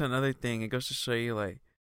 that goes to another thing. It goes to show you, like,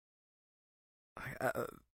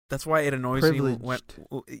 that's why it annoys me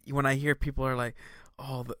when I hear people are like,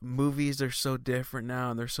 "Oh, the movies are so different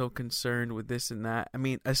now, and they're so concerned with this and that." I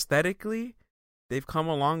mean, aesthetically, they've come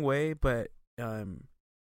a long way, but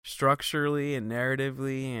structurally and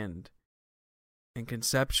narratively and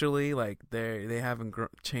conceptually, like they haven't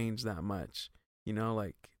changed that much. You know,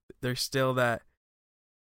 like there's still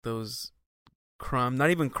those crumbs, not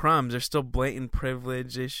even crumbs. There's still blatant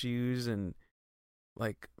privilege issues and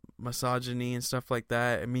like misogyny and stuff like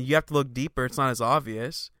that. I mean, you have to look deeper. It's not as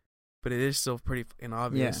obvious, but it is still pretty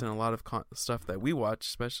obvious in a lot of stuff that we watch,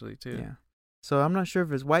 especially too. Yeah. So I'm not sure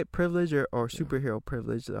if it's white privilege or superhero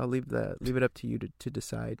privilege. I'll leave it up to you to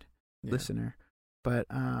decide, listener. But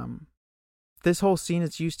this whole scene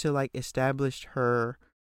is used to like establish her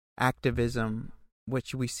activism,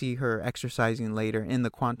 which we see her exercising later in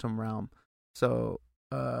the quantum realm. So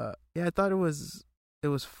I thought it was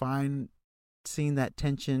fine seeing that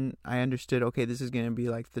tension. I understood, okay, this is going to be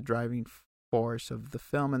like the driving force of the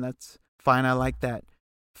film, and that's fine. I like that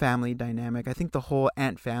family dynamic. I think the whole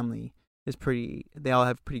Ant family is they all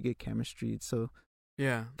have pretty good chemistry. So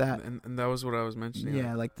yeah, that and that was what I was mentioning.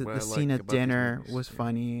 Yeah, like the scene at dinner was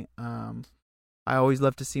funny. I always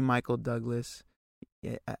love to see Michael Douglas.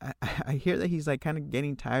 Yeah, I hear that he's like kind of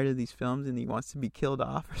getting tired of these films and he wants to be killed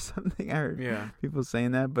off or something. I heard people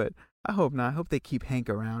saying that, but I hope not. I hope they keep Hank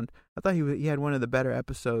around. I thought he had one of the better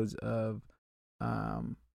episodes of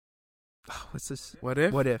what's this? What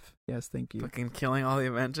If? What If? Yes, thank you. Fucking killing all the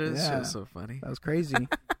Avengers. Yeah, it was so funny. That was crazy.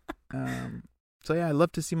 So yeah, I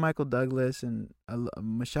love to see Michael Douglas, and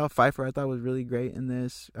Michelle Pfeiffer I thought was really great in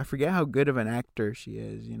this. I forget how good of an actor she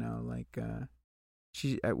is, you know, like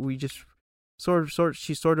we just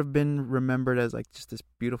she's sort of been remembered as like just this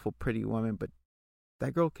beautiful pretty woman, but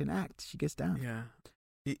that girl can act. She gets down.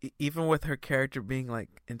 Yeah. Even with her character being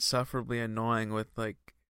like insufferably annoying with like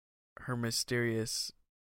her mysterious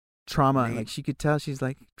trauma, like she could tell she's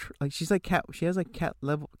like she's like she has like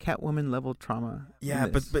Catwoman level trauma. Yeah,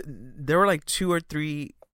 but there were like 2 or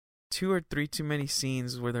 3 2 or 3 too many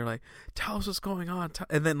scenes where they're like, tell us what's going on,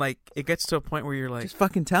 and then like it gets to a point where you're like, just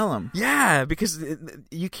fucking tell them. Yeah, because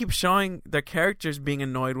you keep showing their characters being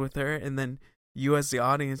annoyed with her, and then you as the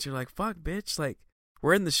audience, you're like, fuck, bitch, like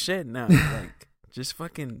we're in the shit now. Like, just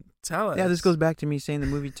fucking tell us. Yeah, this goes back to me saying the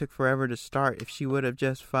movie took forever to start. If she would have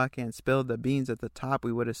just fucking spilled the beans at the top,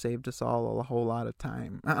 we would have saved us all a whole lot of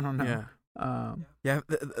time. I don't know. Yeah.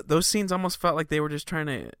 Those scenes almost felt like they were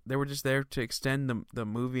just there to extend the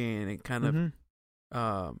movie, and it kind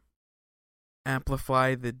of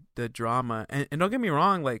amplify the drama. And don't get me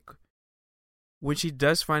wrong, like when she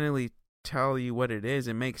does finally tell you what it is,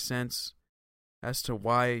 it makes sense as to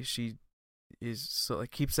why she is so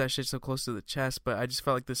like keeps that shit so close to the chest. But I just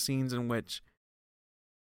felt like the scenes in which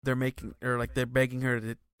they're begging her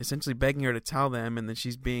to tell them, and then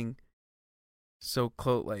she's being so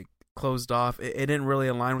closed off. It didn't really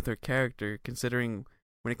align with her character, considering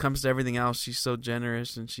when it comes to everything else, she's so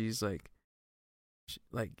generous, and she's like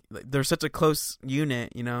they're such a close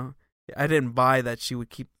unit, you know. I didn't buy that she would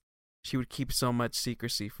keep so much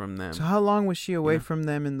secrecy from them. So how long was she away from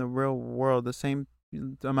them in the real world? The same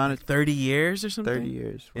amount of 30 years or something? 30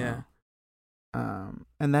 years. Wow. Yeah.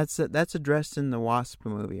 And that's addressed in the Wasp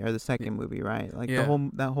movie, or the second movie, right? Like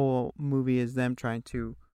that whole movie is them trying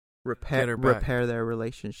to repair their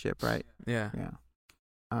relationship, right? Yeah.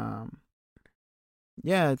 Yeah.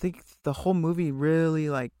 Yeah, I think the whole movie really,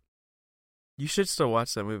 like, you should still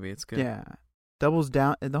watch that movie. It's good. Yeah. Doubles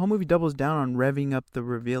down. The whole movie doubles down on revving up the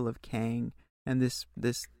reveal of Kang, and this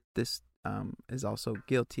is also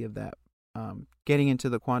guilty of that. Getting into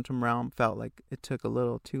the quantum realm felt like it took a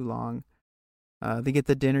little too long. They get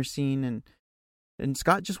the dinner scene, and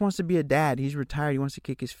Scott just wants to be a dad. He's retired. He wants to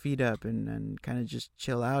kick his feet up and kind of just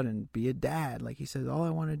chill out and be a dad. Like he says, all I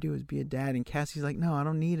want to do is be a dad. And Cassie's like, no, I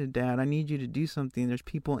don't need a dad. I need you to do something. There's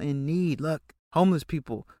people in need. Look, homeless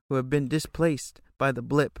people who have been displaced by the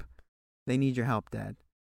blip. They need your help, Dad.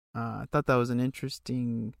 I thought that was an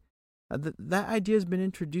interesting... that idea has been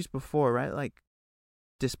introduced before, right? Like,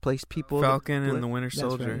 displaced people. Falcon and the Winter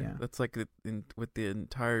Soldier. Right, yeah. That's like what the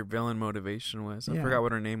entire villain motivation was. I forgot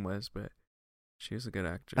what her name was, but she was a good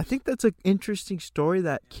actress. I think that's an interesting story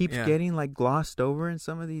that keeps getting like glossed over in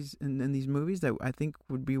some of these in these movies that I think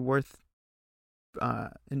would be worth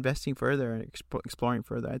investing further and exploring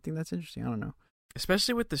further. I think that's interesting. I don't know.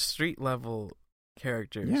 Especially with the street level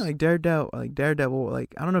characters. Yeah, like Daredevil,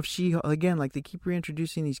 like I don't know if She-Hulk, again, like they keep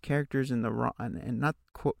reintroducing these characters in the wrong and not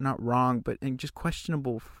wrong, but in just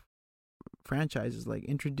questionable franchises, like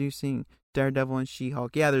introducing Daredevil and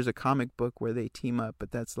She-Hulk. Yeah, there's a comic book where they team up,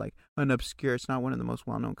 but that's like an obscure, it's not one of the most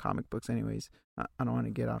well-known comic books anyways. I don't want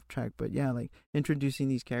to get off track, but yeah, like introducing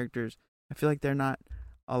these characters, I feel like they're not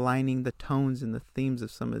aligning the tones and the themes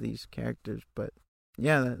of some of these characters, but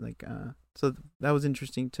yeah, so that was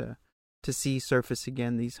interesting to see surface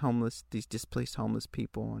again, these displaced homeless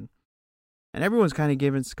people, and everyone's kind of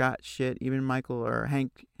giving Scott shit. Even Michael or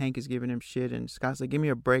Hank is giving him shit, and Scott's like, "Give me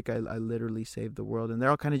a break! I literally saved the world," and they're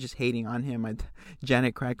all kind of just hating on him.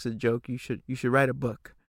 Janet cracks a joke. You should write a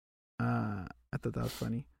book. I thought that was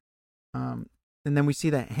funny. And then we see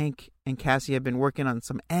that Hank and Cassie have been working on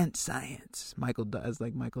some ant science. Michael Douglas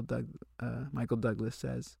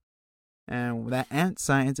says. And that ant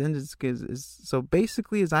science is so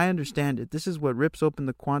basically, as I understand it, this is what rips open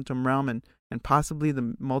the quantum realm and possibly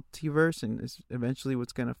the multiverse, and is eventually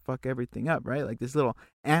what's going to fuck everything up, right? Like this little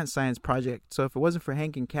ant science project. So if it wasn't for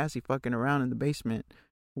Hank and Cassie fucking around in the basement,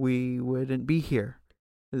 we wouldn't be here.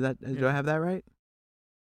 Do I have that right?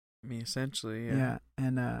 I mean, essentially, yeah. Yeah,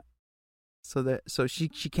 and so she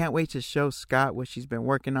can't wait to show Scott what she's been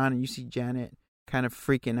working on, and you see Janet kind of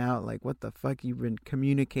freaking out, like, what the fuck, you've been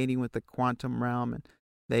communicating with the quantum realm, and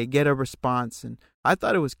they get a response, and I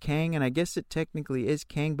thought it was Kang, and I guess it technically is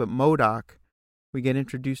Kang, but MODOK, we get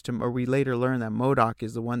introduced to, or we later learn that MODOK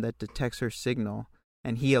is the one that detects her signal,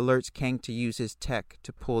 and he alerts Kang to use his tech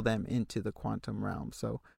to pull them into the quantum realm.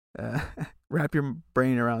 So wrap your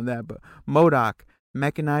brain around that. But MODOK,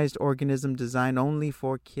 mechanized organism designed only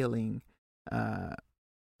for killing,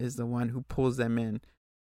 is the one who pulls them in.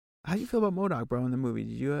 How do you feel about MODOK, bro, in the movie?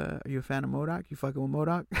 Are you a fan of MODOK? You fucking with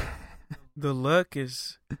MODOK? The look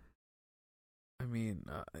is, I mean,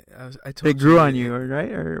 I told you. It grew on you,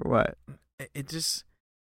 right? Or what? It just,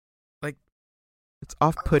 like, it's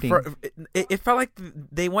off-putting. It felt like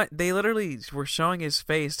they literally were showing his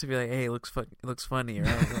face to be like, hey, it looks funny,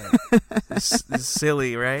 right? Like, this is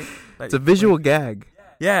silly, right? Like, it's a visual gag.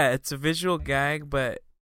 Yeah, it's a visual gag, but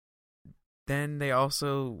then they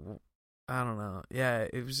also, I don't know. Yeah,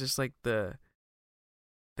 it was just like the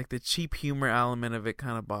cheap humor element of it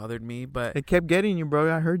kind of bothered me, but it kept getting you,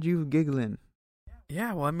 bro. I heard you giggling.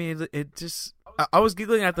 Yeah, well, I mean, it just I was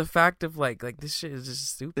giggling at the fact of like this shit is just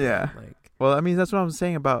stupid. Yeah. Like, Well, I mean, that's what I'm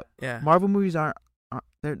saying about yeah, Marvel movies. Aren't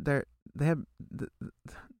they have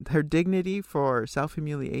their dignity for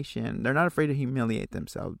self-humiliation. They're not afraid to humiliate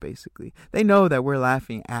themselves. Basically, they know that we're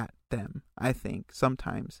laughing at them. I think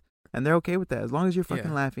sometimes, and they're okay with that as long as you're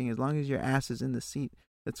fucking laughing. As long as your ass is in the seat,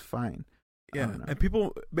 that's fine. yeah. And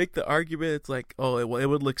people make the argument, it's like, oh, it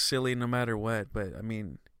would look silly no matter what. But I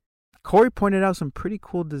mean, Corey pointed out some pretty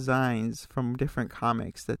cool designs from different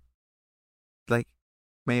comics that, like,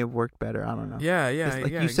 may have worked better. I don't know. Yeah,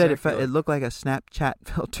 Like yeah, you said, exactly. it looked like a Snapchat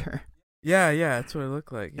filter. Yeah, that's what it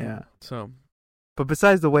looked like. Yeah. So, But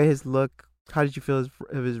besides the way his look, how did you feel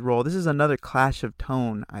of his role? This is another clash of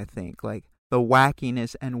tone, I think. Like the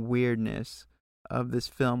wackiness and weirdness of this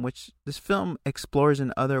film, which this film explores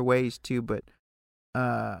in other ways too. But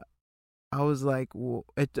I was like, well,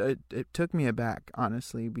 it took me aback,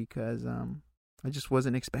 honestly, because I just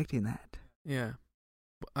wasn't expecting that. yeah.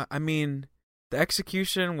 I mean, the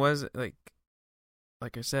execution was like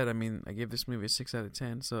I said, I mean, I gave this movie a 6 out of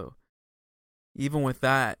 10. So even with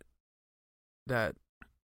that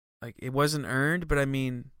like it wasn't earned, but I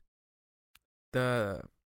mean,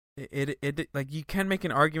 it like you can make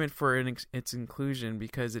an argument for its inclusion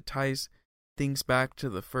because it ties things back to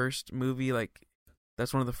the first movie. Like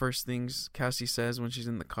that's one of the first things Cassie says when she's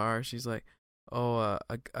in the car. She's like, "Oh,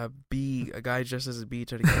 a guy dressed as a bee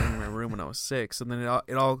tried to get in my room when I was 6." So then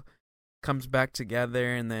it all comes back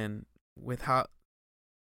together, and then with how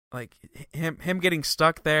like him getting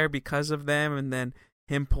stuck there because of them, and then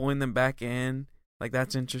him pulling them back in, like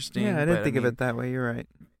that's interesting. Yeah, I didn't think of it that way. You're right.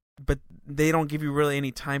 But they don't give you really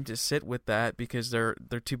any time to sit with that because they're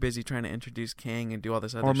too busy trying to introduce Kang and do all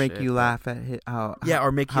this other shit. Or make you laugh at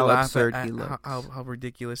or make you laugh absurd at he looks. how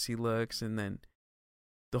ridiculous he looks, and then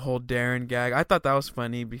the whole Darren gag. I thought that was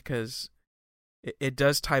funny because it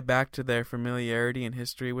does tie back to their familiarity and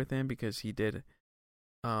history with him because he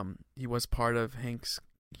was part of Hank's.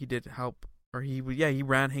 He did help, or he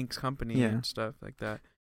ran Hank's company and stuff like that.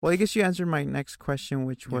 Well, I guess you answered my next question,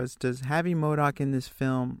 which was, does having MODOK in this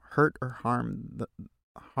film hurt or harm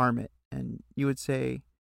it? And you would say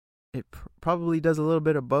it probably does a little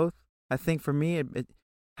bit of both. I think for me, it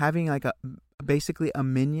having like basically a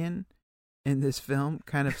minion in this film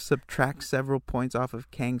kind of subtracts several points off of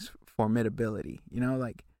Kang's formidability. You know,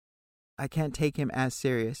 like I can't take him as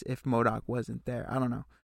serious if MODOK wasn't there. I don't know.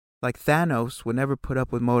 Like Thanos would never put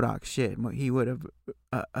up with MODOK's shit. He would have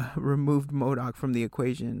removed MODOK from the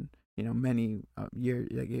equation, you know, many years.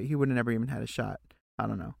 Like, he would have never even had a shot. I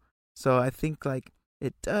don't know. So I think like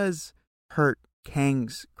it does hurt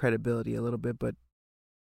Kang's credibility a little bit, but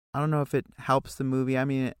I don't know if it helps the movie. I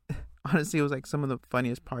mean, honestly, it was like some of the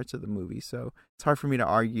funniest parts of the movie. So it's hard for me to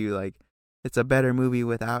argue like it's a better movie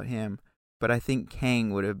without him. But I think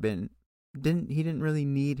Kang would have been he didn't really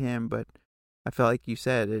need him, but I felt like you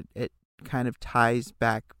said it kind of ties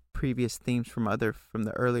back previous themes from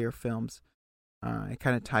the earlier films. It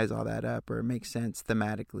kind of ties all that up, or it makes sense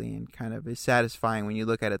thematically, and kind of is satisfying when you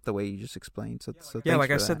look at it the way you just explained. So yeah,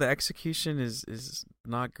 like I said, the execution is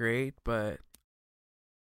not great, but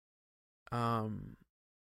I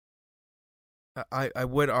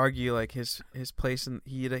would argue like his place in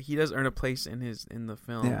he does earn a place in the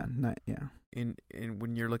film. In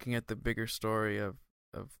when you're looking at the bigger story of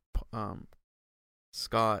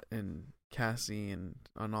Scott and Cassie and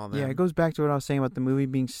all that. Yeah, it goes back to what I was saying about the movie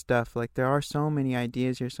being stuffed. Like there are so many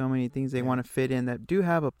ideas here, so many things they want to fit in that do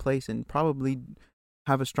have a place and probably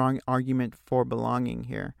have a strong argument for belonging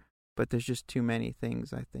here. But there's just too many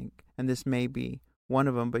things, I think, and this may be one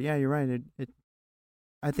of them. But yeah, you're right.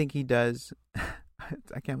 I think he does.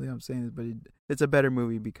 I can't believe I'm saying this, but it's a better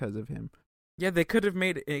movie because of him. Yeah, they could have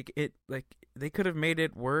made it like they could have made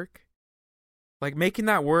it work. Like making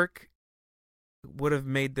that work would have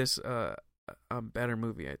made this a better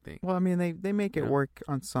movie, I think. Well, I mean, they make it work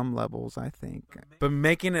on some levels, I think. But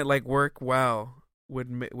making it like work well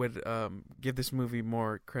would give this movie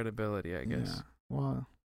more credibility, I guess. Yeah. Well,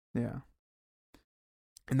 yeah.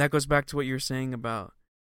 And that goes back to what you were saying about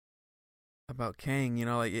Kang. You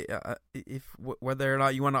know, like if whether or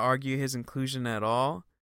not you want to argue his inclusion at all,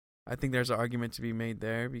 I think there's an argument to be made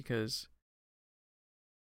there because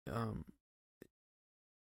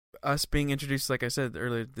us being introduced, like I said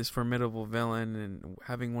earlier, this formidable villain and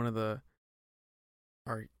having one of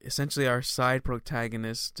our side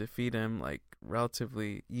protagonists defeat him like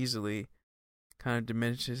relatively easily kind of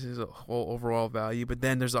diminishes his whole overall value. But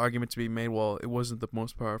then there's an argument to be made, well, it wasn't the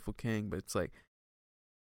most powerful king, but it's like,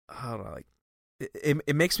 I don't know, like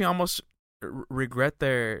it makes me almost regret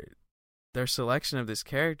their selection of this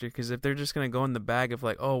character, because if they're just going to go in the bag of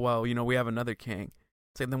like, oh, well, you know, we have another king,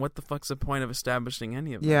 So then what the fuck's the point of establishing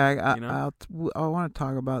any of Yeah, that? You know? I want to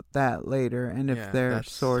talk about that later, and if Yeah, they're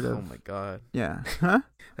that's- sort of Oh my god. yeah, huh?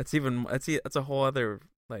 That's a whole other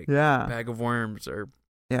like Yeah, bag of worms or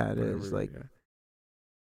yeah, it whatever. is like Yeah.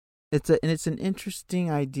 it's an interesting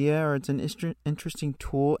idea, or it's an interesting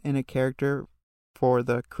tool in a character for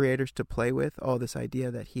the creators to play with. Oh, this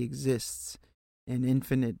idea that he exists in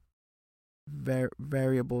infinite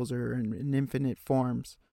variables or in infinite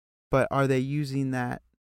forms, but are they using that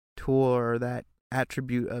tool or that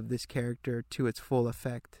attribute of this character to its full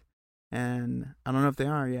effect? And I don't know if they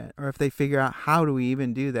are yet, or if they figure out how do we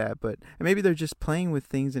even do that. But maybe they're just playing with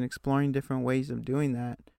things and exploring different ways of doing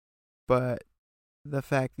that. But the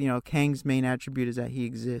fact, Kang's main attribute is that he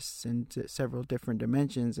exists in several different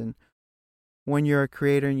dimensions. And when you're a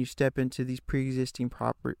creator and you step into these pre-existing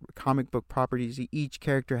comic book properties, each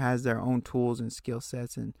character has their own tools and skill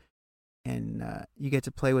sets, and you get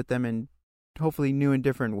to play with them in hopefully new and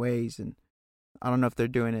different ways. And I don't know if they're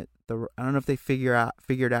doing it. I don't know if they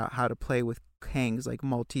figured out how to play with Kang's like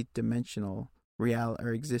multi-dimensional reality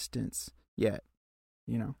or existence yet.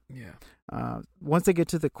 Yeah. Once they get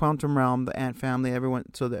to the quantum realm, the Ant family, everyone,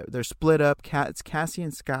 so they're split up. It's Cassie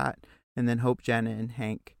and Scott, and then Hope, Janet, and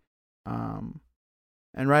Hank. And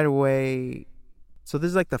right away, so this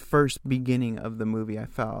is like the first beginning of the movie. I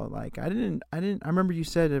felt like I remember you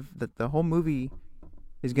said that the whole movie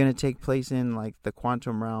is going to take place in like the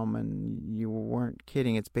quantum realm, and you weren't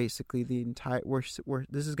kidding. It's basically the entire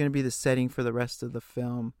this is going to be the setting for the rest of the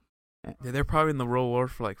film. Yeah, they're probably in the real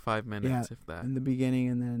world for like 5 minutes, if that. In the beginning,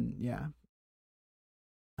 and then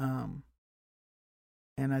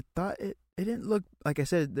and I thought it didn't look, like I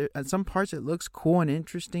said, at some parts it looks cool and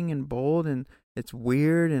interesting and bold, and it's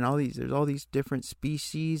weird, and there's all these different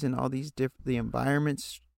species, and all these the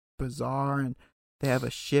environment's bizarre, and they have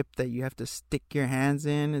a ship that you have to stick your hands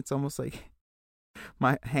in. It's almost like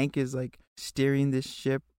Hank is like steering this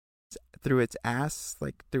ship through its ass,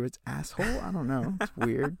 like through its asshole. I don't know. It's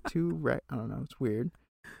weird. I don't know. It's weird.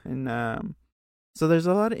 And so there's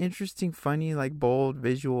a lot of interesting, funny, like bold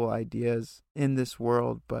visual ideas in this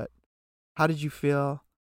world. But how did you feel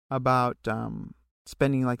about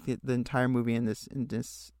spending like the entire movie in this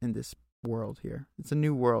world here? It's a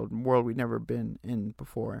new world we've never been in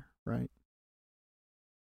before, right?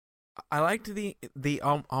 I liked the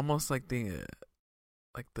almost like the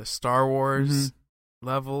Star Wars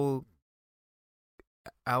level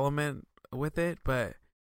element with it, but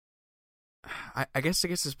I guess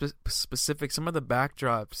it's specific. Some of the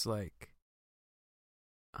backdrops, like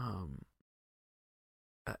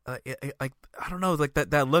like I don't know, like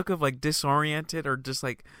that look of like disoriented or just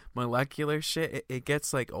like molecular shit. It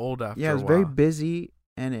gets like old after. Yeah, a it's while. very busy,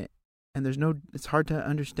 and there's no. It's hard to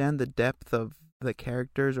understand the depth of the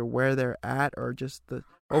characters or where they're at, or just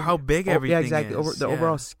how big everything is. Yeah, exactly.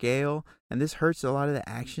 Overall scale, and this hurts a lot of the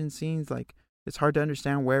action scenes. Like it's hard to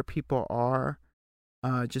understand where people are,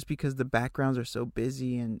 just because the backgrounds are so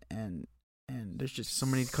busy and there's just so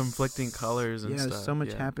many conflicting colors and stuff. There's so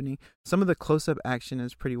much happening. Some of the close-up action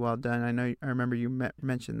is pretty well done. I remember you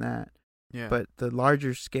mentioned that. Yeah. But the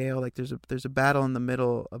larger scale, like there's a battle in the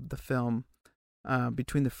middle of the film,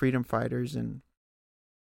 between the freedom fighters and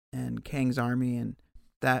Kang's army, and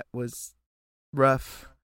that was rough.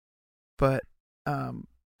 But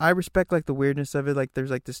I respect like the weirdness of it. Like there's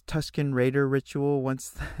like this Tusken Raider ritual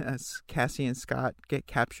once Cassie and Scott get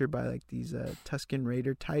captured by like these Tusken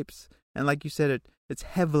Raider types, and like you said, it's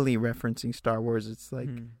heavily referencing Star Wars. It's like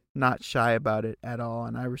not shy about it at all,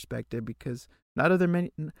 and I respect it because not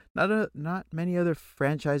many other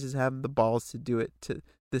franchises have the balls to do it to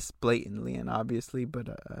this blatantly and obviously. But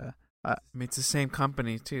I mean, it's the same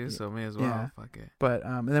company too, so may as well. Yeah. Fuck it. But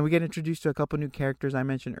and then we get introduced to a couple new characters I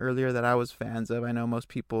mentioned earlier that I was fans of. I know most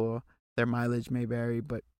people, their mileage may vary,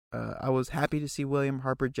 but I was happy to see William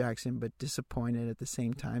Harper Jackson, but disappointed at the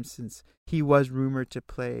same time, since he was rumored to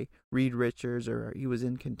play Reed Richards, or he was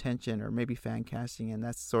in contention, or maybe fan casting, and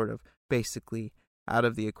that's sort of basically out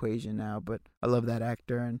of the equation now. But I love that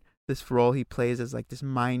actor, and this role he plays as like this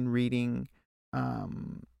mind reading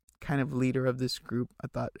kind of leader of this group. I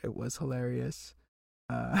thought it was hilarious.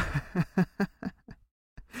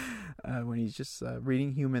 When he's just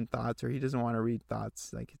reading human thoughts, or he doesn't want to read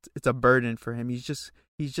thoughts, like it's a burden for him. He's just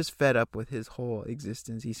fed up with his whole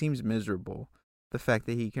existence. He seems miserable. The fact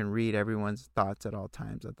that he can read everyone's thoughts at all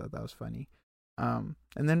times, I thought that was funny. And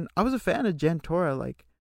then I was a fan of Jen Torra. Like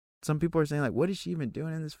some people are saying, like, what is she even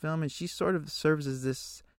doing in this film? And she sort of serves as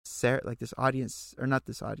this audience, or not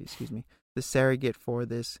this audience, excuse me, the surrogate for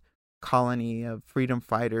this colony of freedom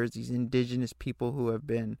fighters, these indigenous people who have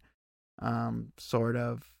been sort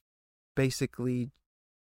of basically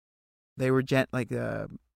they were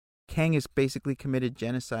Kang has basically committed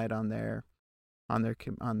genocide on their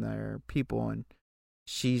people, and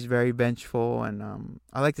she's very vengeful. And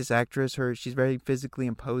I like this actress. She's very physically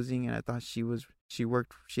imposing, and I thought I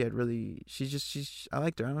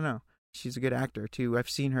liked her. I don't know. She's a good actor too. I've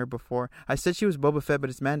seen her before. I said she was Boba Fett, but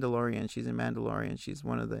it's Mandalorian. She's in Mandalorian. She's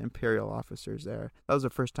one of the Imperial officers there. That was the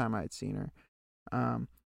first time I had seen her.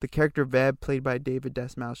 The character Veb, played by David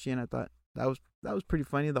Dastmalchian, I thought that was pretty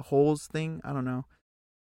funny. The holes thing, I don't know.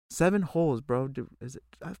 7 holes, bro.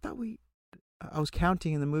 I was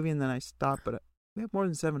counting in the movie and then I stopped, but we have more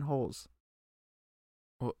than 7 holes.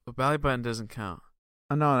 Well, the belly button doesn't count.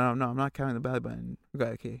 Oh, no, I'm not counting the belly button.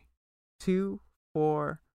 Okay. 2,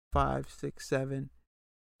 4, 5, 6, 7,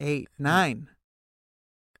 8, 9.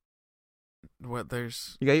 What,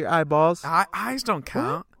 there's... You got your eyeballs? Eyes don't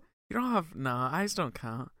count. What? You don't have... No, eyes don't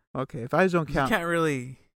count. Okay, if eyes don't count... You can't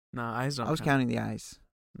really... No, eyes don't count. I was counting the eyes.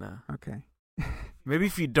 No. Okay. Maybe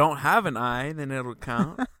if you don't have an eye, then it'll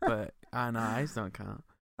count. But no, eyes don't count.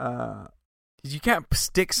 You can't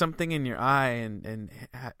stick something in your eye and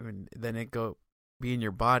then it be in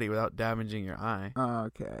your body without damaging your eye.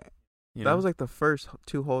 Okay. You that know? was like the first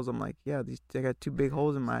 2 holes. I'm like, yeah, they got 2 big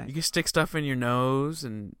holes in my... You can stick stuff in your nose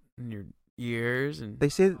and in your ears and they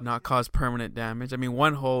say not cause permanent damage. I mean,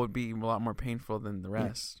 1 hole would be a lot more painful than the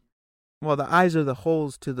rest. Well, the eyes are the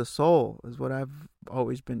holes to the soul, is what I've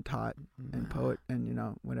always been taught in poet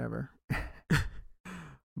and whatever.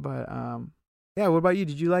 But yeah. What about you?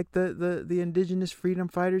 Did you like the indigenous freedom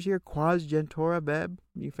fighters here? Quaz, Gentora, Beb?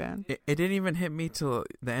 You fan? It didn't even hit me till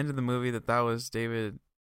the end of the movie that was David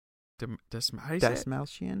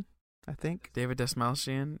Dastmalchian, I think. David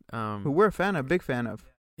Dastmalchian. Who we're a big fan of.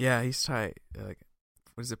 Yeah, he's tight. Like,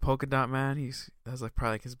 was it Polka Dot Man? That was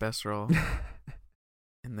probably his best role.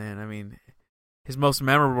 And then, I mean, his most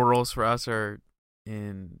memorable roles for us are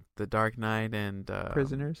in The Dark Knight and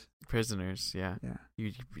Prisoners. Prisoners, yeah. Yeah.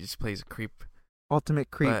 He just plays a creep.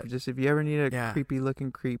 Ultimate creep. But, just if you ever need a creepy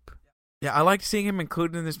looking creep. Yeah, I liked seeing him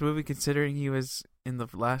included in this movie, considering he was in the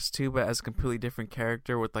last 2, but as a completely different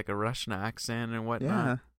character with like a Russian accent and whatnot.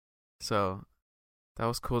 Yeah. So that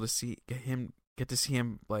was cool to get to see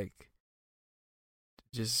him like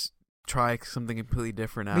just try something completely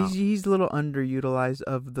different out. He's a little underutilized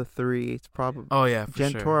of the 3. It's probably... Oh, yeah, for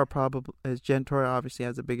sure. Gentora obviously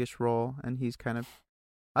has the biggest role, and he's kind of...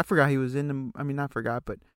 I forgot he was in the... I mean, not forgot,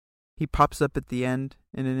 but he pops up at the end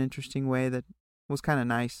in an interesting way that was kind of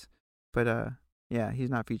nice. But, yeah, he's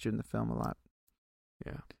not featured in the film a lot.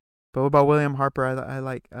 Yeah. But what about William Harper? I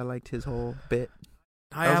liked his whole bit.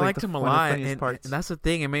 I liked him a lot, and that's the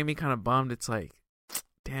thing. It made me kind of bummed. It's like,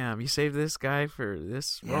 damn, you saved this guy for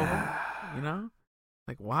this role? You know?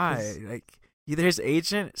 Like, why? Like, either his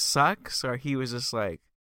agent sucks or he was just like,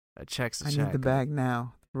 a check's a check. I need the bag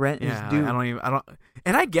now. Rent is due.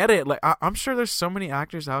 And I get it. Like, I'm sure there's so many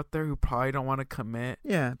actors out there who probably don't want to commit.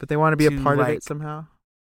 Yeah, but they want to be a part of it somehow.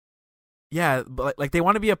 Yeah, but like they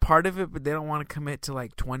want to be a part of it, but they don't want to commit to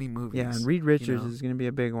like 20 movies. Yeah, and Reed Richards is going to be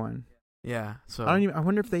a big one. Yeah, so I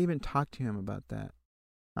wonder if they even talked to him about that.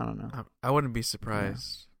 I don't know. I wouldn't be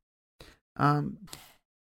surprised. Yeah.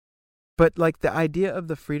 But like the idea of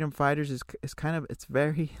the freedom fighters is kind of, it's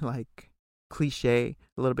very like cliche,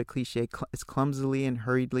 a little bit cliche. It's clumsily and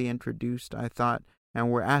hurriedly introduced, I thought,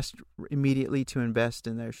 and we're asked immediately to invest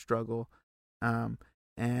in their struggle.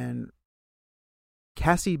 And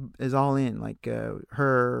Cassie is all in. Like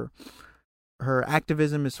her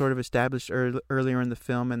activism is sort of established earlier in the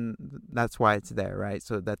film, and that's why it's there, right?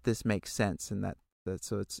 So that this makes sense, and that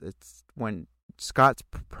so it's when Scott's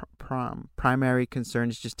primary concern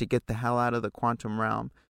is just to get the hell out of the quantum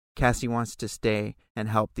realm. Cassie wants to stay and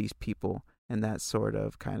help these people, and that sort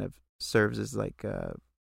of kind of serves as like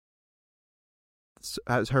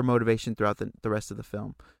as her motivation throughout the rest of the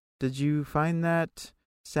film. Did you find that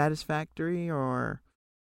satisfactory, or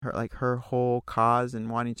her whole cause and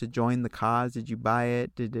wanting to join the cause? Did you buy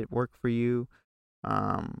it? Did it work for you?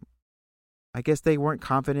 I guess they weren't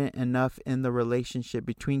confident enough in the relationship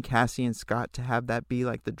between Cassie and Scott to have that be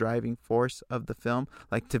like the driving force of the film.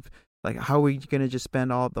 Like how are we gonna just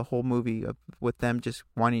spend the whole movie with them just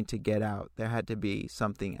wanting to get out? There had to be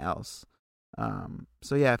something else.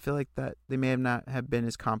 So yeah, I feel like that they may have not have been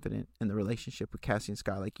as confident in the relationship with Cassie and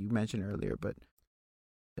Scott, like you mentioned earlier. But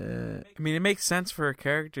I mean, it makes sense for her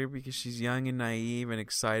character because she's young and naive and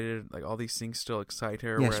excited. Like all these things still excite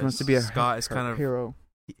her. Yeah, she wants to be Scott is kind of hero.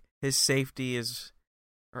 His safety is,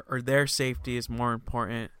 or their safety is more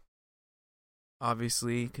important.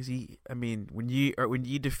 Obviously, because when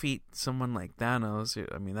you defeat someone like Thanos,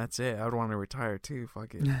 I mean that's it. I would want to retire too.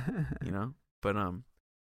 Fuck it, you know. But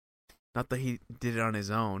not that he did it on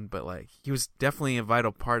his own, but like he was definitely a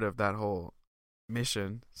vital part of that whole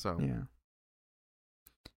mission. So yeah.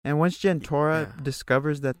 And once Jentora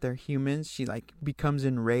discovers that they're humans, she like becomes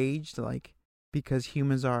enraged, like because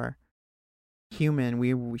humans are human.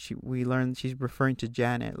 We learn she's referring to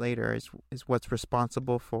Janet later is what's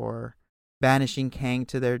responsible for banishing Kang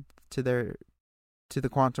to the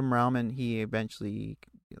quantum realm, and he eventually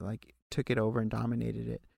like took it over and dominated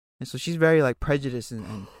it. And so she's very like prejudiced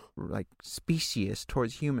and like specious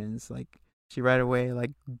towards humans. Like she right away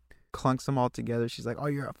like clunks them all together. She's like, "Oh,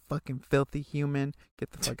 you're a fucking filthy human.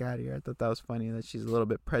 Get the fuck out of here." I thought that was funny that she's a little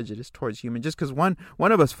bit prejudiced towards human. Just because one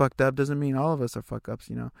of us fucked up doesn't mean all of us are fuck ups.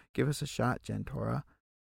 You know, give us a shot, Jentora.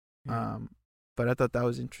 Yeah. But I thought that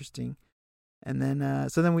was interesting. And then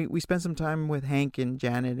so then we spent some time with Hank and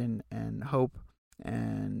Janet and Hope,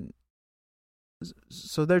 and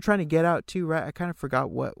so they're trying to get out too, right? I kind of forgot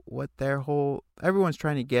what their whole everyone's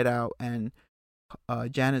trying to get out, and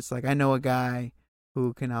Janet's like, "I know a guy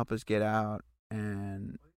who can help us get out."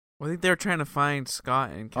 And I think they're trying to find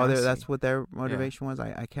Scott and Cassie. Oh, that's what their motivation was?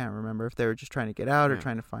 I can't remember if they were just trying to get out or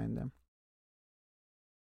trying to find them.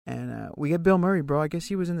 And we get Bill Murray, bro. I guess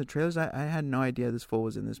he was in the trailers. I had no idea this fool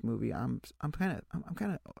was in this movie. I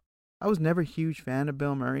was never a huge fan of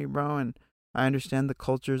Bill Murray, bro, and I understand the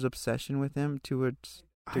culture's obsession with him towards...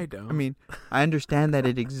 I don't. I mean, I understand that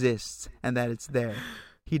it exists and that it's there.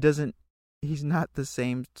 He's not the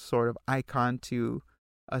same sort of icon to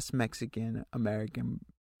us Mexican American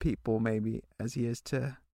people, maybe, as he is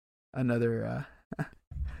to another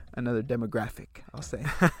demographic, I'll say.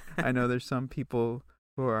 I know there's some people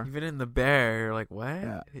who are... Even in The Bear, you're like, what?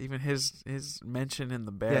 Yeah. Even his mention in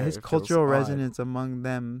The Bear. Yeah, his cultural resonance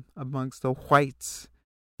amongst the whites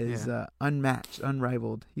is unmatched,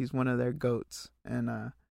 unrivaled. He's one of their goats,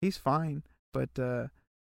 and he's fine. But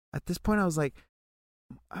at this point, I was like,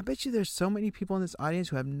 I bet you there's so many people in this audience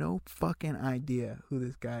who have no fucking idea who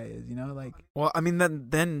this guy is, you know? Like, well, I mean,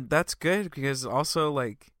 then that's good, because also,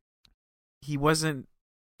 like, he wasn't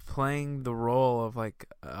playing the role of, like,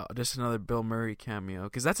 just another Bill Murray cameo.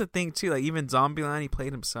 Because that's a thing, too. Like, even Zombieland, he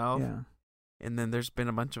played himself. yeah. And then there's been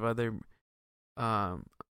a bunch of other...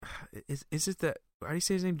 Is it that... How do you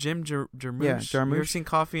say his name? Jim Jarmusch? Yeah, Jarmusch. You ever seen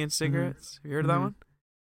Coffee and Cigarettes? Have you heard of that Mhm. one?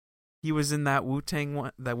 He was in that Wu-Tang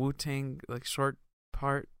one, like, short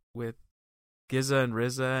part with Giza and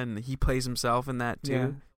RZA, and he plays himself in that too.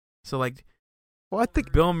 Yeah. So like, Well, I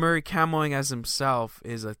think Bill Murray camoing as himself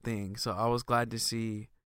is a thing. So I was glad to see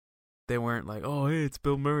they weren't like, oh, hey, it's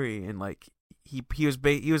Bill Murray, and like he was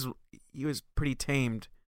pretty tamed.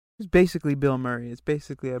 it's basically Bill Murray. It's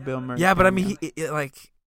basically a Bill Murray. Yeah, but I cameo. mean,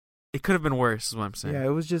 it could have been worse. Is what I'm saying. Yeah, it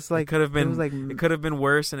was just like it could have been. It was like it could have been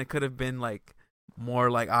worse, and it could have been like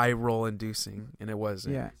more like eye roll inducing, and it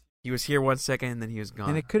wasn't. yeah. He was here 1 second, and then he was gone.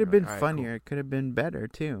 And it could have You're been like, all right, funnier. cool. It could have been better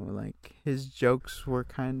too. Like his jokes were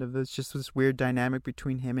kind of, it's just this weird dynamic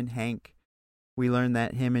between him and Hank. We learned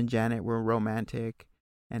that him and Janet were romantic,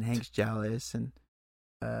 and Hank's jealous, and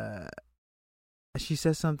she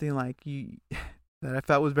says something like that I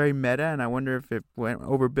felt was very meta, and I wonder if it went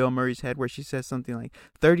over Bill Murray's head, where she says something like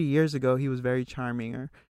 30 years ago he was very charming,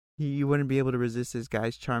 or you wouldn't be able to resist this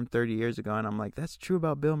guy's charm 30 years ago. And I'm like, that's true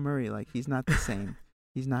about Bill Murray. Like, he's not the same.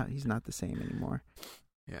 He's not the same anymore.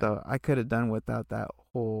 Yeah. So I could have done without that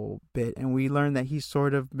whole bit. And we learned that he's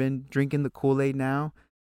sort of been drinking the Kool-Aid now.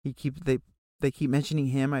 They keep mentioning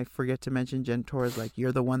him. I forget to mention Jentora's like,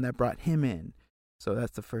 you're the one that brought him in. So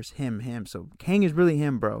that's the first him. So Kang is really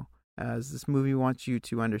him, bro, as this movie wants you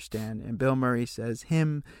to understand. And Bill Murray says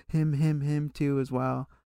him too as well,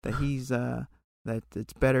 that he's that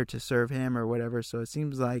it's better to serve him or whatever. So it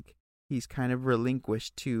seems like he's kind of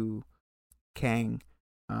relinquished to Kang.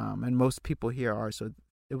 And most people here are. So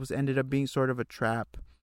it was ended up being sort of a trap,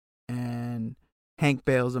 and Hank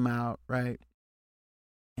bails him out, right?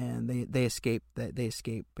 And they escape. They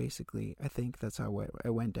escape basically. I think that's how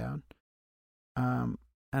it went down. And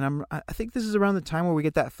I think this is around the time where we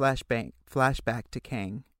get that flashback to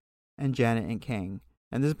Kang and Janet and Kang.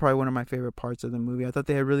 And this is probably one of my favorite parts of the movie. I thought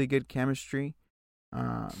they had really good chemistry.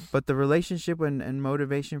 But the relationship and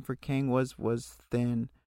motivation for Kang was thin.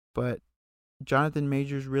 But Jonathan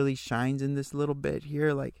Majors really shines in this little bit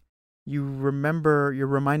here. Like, you're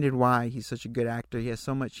reminded why he's such a good actor. He has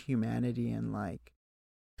so much humanity, and like,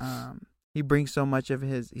 he brings so much of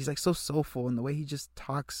he's like so soulful, and the way he just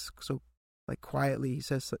talks so like quietly. He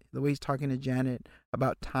says the way he's talking to Janet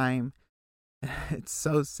about time. It's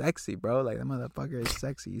so sexy, bro. Like, that motherfucker is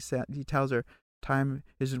sexy. He tells her, time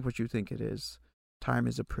isn't what you think it is. Time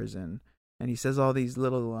is a prison. And he says all these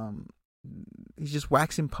little, he's just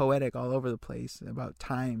waxing poetic all over the place about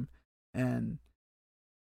time. And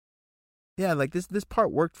yeah, like this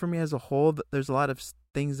part worked for me as a whole. There's a lot of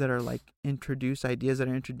things that are like introduced, ideas that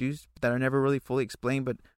are introduced that are never really fully explained,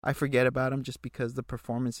 but I forget about them just because the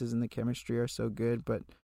performances and the chemistry are so good. But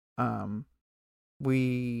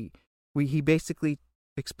he basically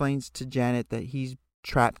explains to Janet that he's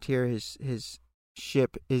trapped here. His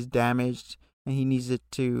ship is damaged and he needs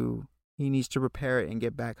to repair it and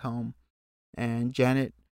get back home. And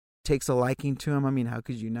Janet takes a liking to him. I mean, how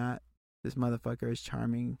could you not? This motherfucker is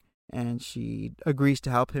charming, and she agrees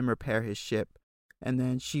to help him repair his ship. And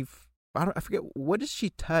then I forget, what does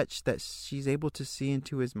she touch that she's able to see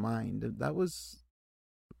into his mind? That was...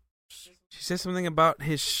 She says something about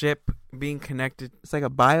his ship being connected. It's like a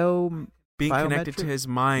connected to his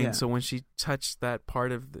mind. Yeah. So when she touched that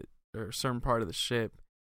part of or certain part of the ship,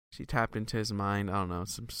 she tapped into his mind. I don't know,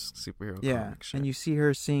 some superhero comic shit. And you see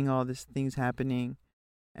her seeing all these things happening.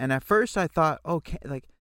 And at first I thought, okay, like,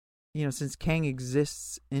 you know, since Kang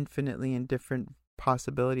exists infinitely in different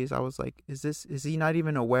possibilities, I was like, is he not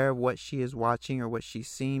even aware of what she is watching or what she's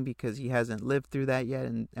seeing, because he hasn't lived through that yet,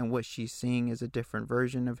 and what she's seeing is a different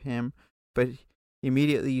version of him. But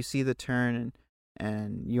immediately you see the turn,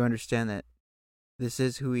 and you understand that this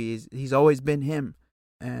is who he is. He's always been him,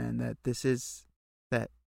 and that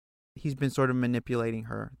he's been sort of manipulating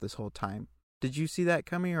her this whole time. Did you see that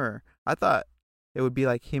coming? Or I thought it would be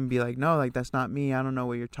like him be like, no, like, that's not me. I don't know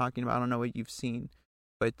what you're talking about. I don't know what you've seen.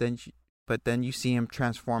 But then you see him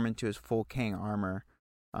transform into his full Kang armor.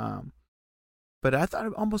 But I thought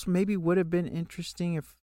it almost maybe would have been interesting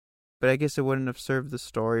but I guess it wouldn't have served the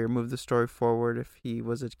story or moved the story forward if he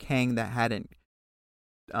was a Kang that hadn't,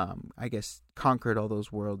 I guess, conquered all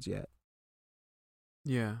those worlds yet.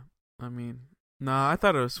 Yeah, I mean, I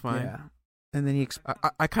thought it was fine. Yeah, and then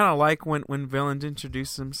I kind of like when villains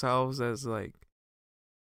introduce themselves as like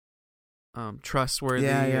trustworthy.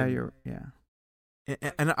 And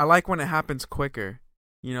I like when it happens quicker.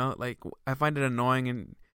 You know, like, I find it annoying,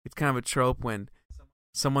 and it's kind of a trope when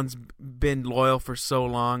someone's been loyal for so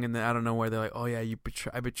long, and then out of nowhere they're like, "Oh yeah,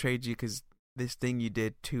 I betrayed you because this thing you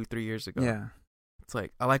did 2-3 years ago." Yeah, it's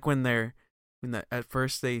like, I like when at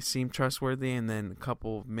first they seem trustworthy, and then a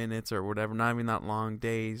couple of minutes or whatever, not even that long,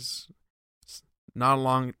 days, not a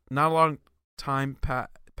long time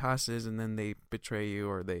passes, and then they betray you,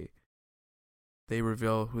 or they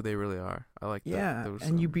reveal who they really are. I like that. Yeah,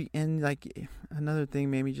 and like, another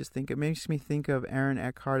thing it makes me think of Aaron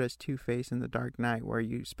Eckhart as Two-Face in The Dark Knight, where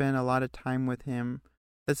you spend a lot of time with him.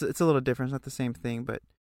 It's a little different, it's not the same thing, but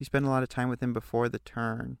you spend a lot of time with him before the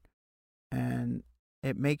turn, and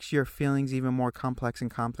it makes your feelings even more complex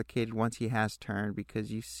and complicated once he has turned,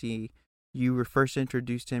 because you were first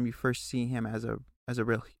introduced to him, you first see him as a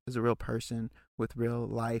real person with real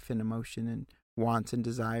life and emotion and wants and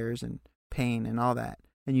desires and pain and all that.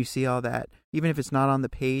 And you see all that, even if it's not on the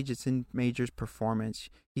page, it's in Major's performance.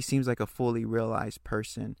 He seems like a fully realized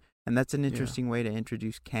person, and that's an interesting way to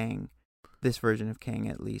introduce Kang, this version of Kang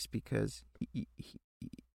at least, because he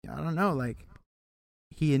I don't know, like,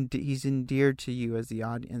 he's endeared to you as the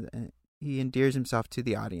audience. He endears himself to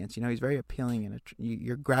the audience. You know, he's very appealing, and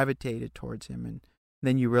you're gravitated towards him, and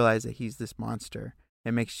then you realize that he's this monster.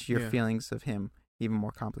 It makes your feelings of him even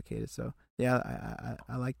more complicated. So yeah,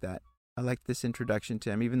 I like that. I like this introduction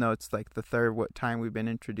to him, even though it's like the third time we've been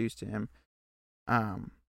introduced to him.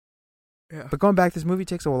 But going back, this movie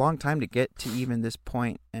takes a long time to get to even this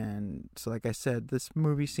point, and so, like I said, this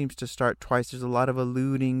movie seems to start twice. There's a lot of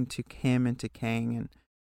alluding to him and to Kang,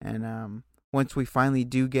 and once we finally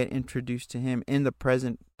do get introduced to him in the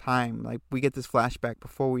present time, like, we get this flashback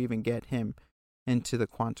before we even get him into the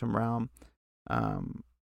quantum realm.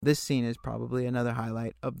 This scene is probably another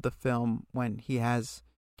highlight of the film, when he has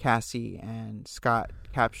Cassie and Scott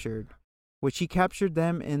captured, which he captured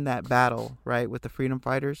them in that battle, right, with the freedom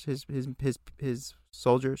fighters. His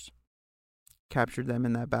soldiers captured them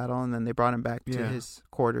in that battle, and then they brought him back to his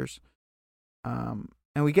quarters.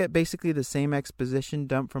 And we get basically the same exposition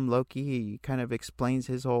dump from Loki. He kind of explains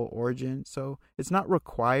his whole origin, so it's not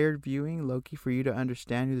required viewing Loki for you to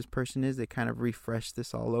understand who this person is. They kind of refresh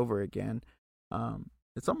this all over again.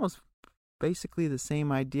 It's almost basically the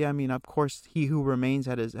same idea. I mean, of course, He Who Remains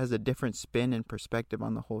has a different spin and perspective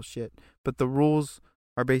on the whole shit, but the rules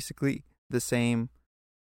are basically the same.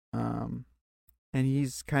 And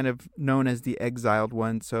he's kind of known as the exiled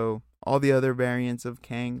one, so all the other variants of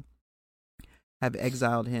Kang have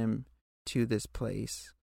exiled him to this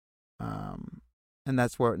place. And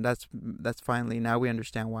that's finally, now we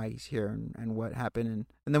understand why he's here and what happened.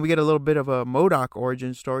 And then we get a little bit of a MODOK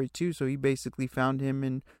origin story too. So he basically found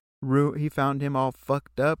him all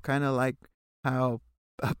fucked up, kind of like how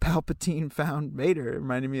Palpatine found Vader. It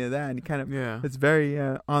reminded me of that, and it's very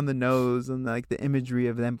on the nose, and like the imagery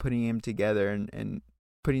of them putting him together and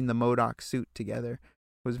putting the MODOK suit together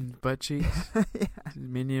was butt cheeks. Yeah.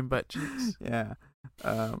 Minion butt cheeks. Yeah.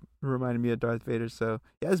 Reminded me of Darth Vader. So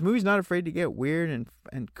yeah, this movie's not afraid to get weird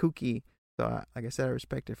and kooky. So like I said, I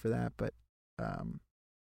respect it for that. But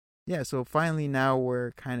yeah, so finally now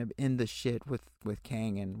we're kind of in the shit with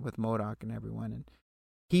Kang and with MODOK and everyone, and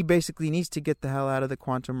he basically needs to get the hell out of the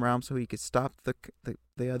quantum realm so he could stop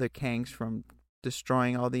the other Kangs from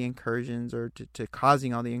destroying all the incursions, or to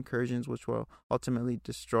causing all the incursions, which will ultimately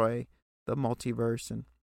destroy the multiverse. And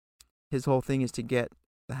his whole thing is to get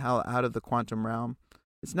the hell out of the quantum realm.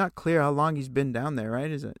 It's not clear how long he's been down there, right?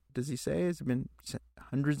 Does he say it's been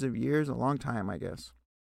hundreds of years? A long time, I guess.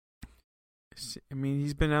 I mean,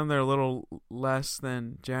 he's been down there a little less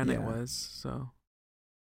than Janet was, so.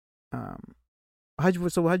 How'd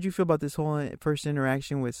you feel about this whole first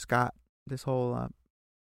interaction with Scott? This whole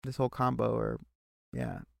combo, or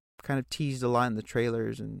kind of teased a lot in the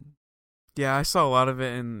trailers, and I saw a lot of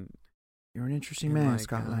it you're an interesting man,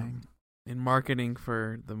 Scott Lang. In marketing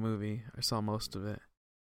for the movie, I saw most of it.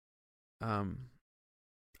 I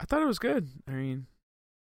thought it was good. I mean,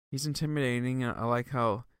 he's intimidating. I like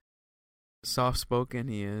how soft spoken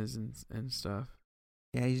he is and stuff.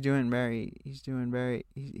 Yeah, he's doing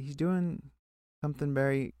something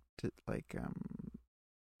very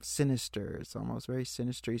sinister. It's almost very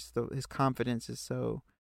sinister. His confidence is so.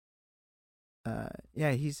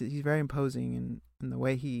 He's very imposing, and the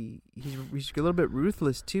way he's a little bit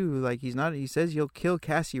ruthless too. Like he says he'll kill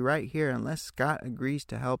Cassie right here unless Scott agrees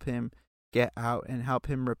to help him get out and help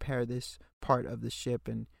him repair this part of the ship.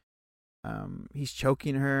 And he's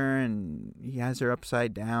choking her, and he has her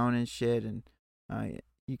upside down and shit. And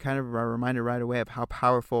you kind of are reminded right away of how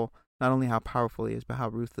powerful, not only how powerful he is, but how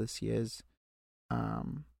ruthless he is.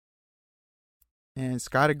 And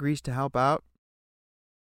Scott agrees to help out,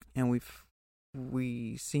 and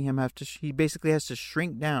we see him he basically has to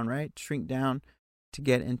shrink down, right? Shrink down to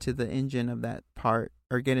get into the engine of that part,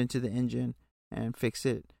 or get into the engine and fix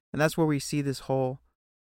it. And that's where we see this whole,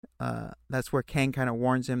 that's where Kang kind of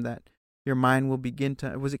warns him that your mind will begin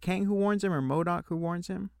to, was it Kang who warns him or MODOK who warns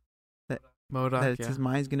him? That his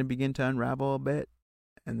mind's going to begin to unravel a bit.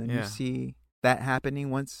 And then you see that happening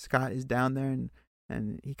once Scott is down there,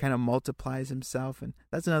 and he kind of multiplies himself. And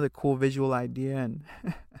that's another cool visual idea. And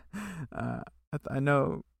I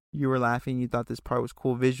know you were laughing. You thought this part was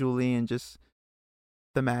cool visually and just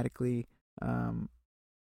thematically. And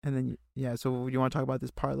then, so you want to talk about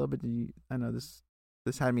this part a little bit? I know this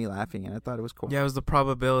had me laughing, and I thought it was cool. Yeah, it was the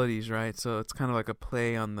probabilities, right? So it's kind of like a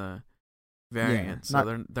play on the variants. Yeah,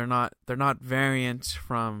 so they're not variants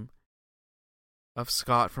of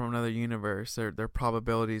Scott from another universe. They're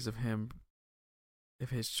probabilities of him, of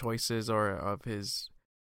his choices or of his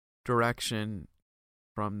direction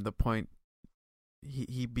from the point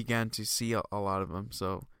he began to see a lot of them.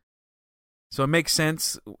 So it makes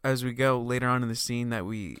sense as we go later on in the scene that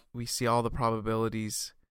we see all the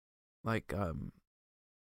probabilities, like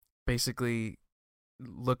basically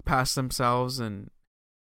look past themselves, and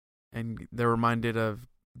they're reminded of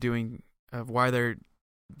why they're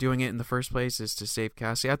doing it in the first place is to save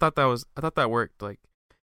Cassie. I thought that worked, like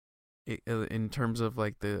in terms of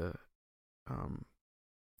like the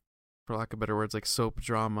for lack of better words, like soap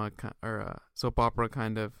drama or soap opera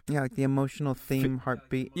kind of. Yeah, like the emotional theme,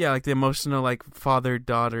 heartbeat. Yeah, like the emotional, like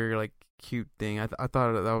father-daughter, like cute thing. I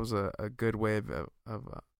thought that was a good way of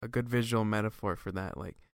a good visual metaphor for that.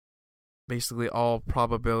 Like basically all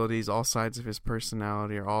probabilities, all sides of his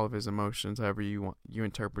personality, or all of his emotions, however you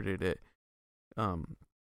interpreted it,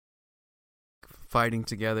 fighting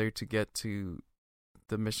together to get to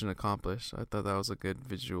the mission accomplished. I thought that was a good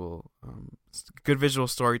visual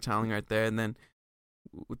storytelling right there. And then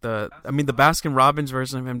the Baskin Robbins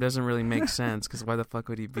version of him doesn't really make sense, because why the fuck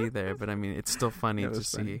would he be there? But I mean, it's still funny to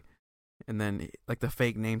see. And then like the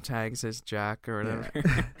fake name tag says Jack or whatever.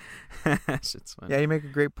 Yeah. Shit's funny. Yeah, you make a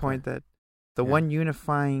great point that the one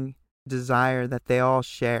unifying desire that they all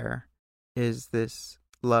share is this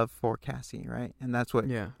love for Cassie, right? And that's what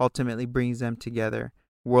ultimately brings them together.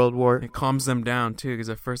 It calms them down too, because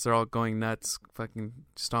at first they're all going nuts, fucking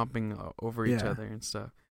stomping over each other and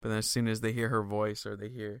stuff. But then as soon as they hear her voice, or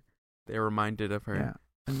they're reminded of her,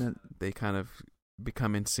 and then they kind of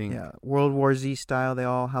become in sync. Yeah, World War Z style. They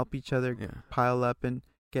all help each other pile up and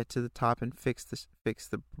get to the top and fix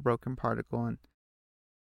the broken particle. And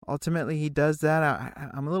ultimately, he does that.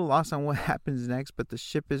 I'm a little lost on what happens next, but the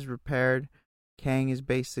ship is repaired. Kang is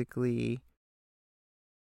basically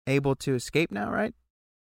able to escape now, right?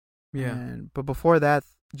 Yeah. But before that,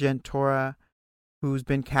 Jentora who's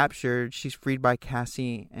been captured. She's freed by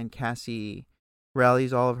Cassie, and Cassie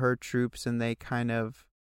rallies all of her troops, and they kind of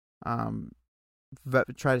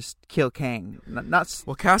try to kill Kang.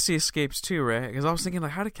 Well, Cassie escapes too, right? Because I was thinking,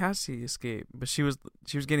 like, how did Cassie escape? But she was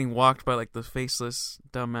getting walked by like the faceless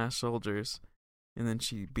dumbass soldiers, and then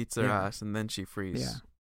she beats their ass, and then she frees.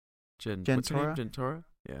 What's her name? Jentora.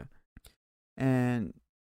 Yeah. And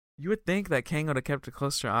you would think that Kang would have kept a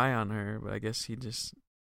closer eye on her, but I guess he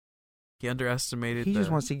underestimated. He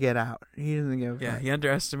just wants to get out. He doesn't give a fuck. Yeah, he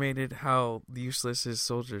underestimated how useless his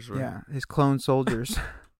soldiers were. Yeah, his clone soldiers.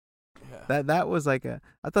 Yeah. That was like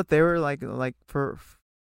I thought they were like for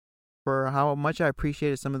how much I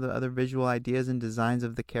appreciated some of the other visual ideas and designs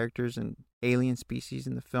of the characters and alien species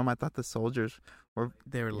in the film. I thought the soldiers were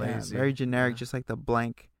lazy, very generic, just like the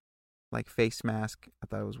blank like face mask. I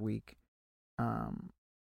thought it was weak.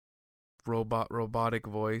 Robotic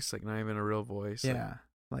voice, like not even a real voice. Yeah,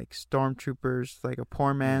 like stormtroopers, like a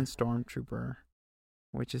poor man stormtrooper,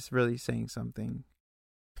 which is really saying something.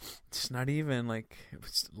 It's not even like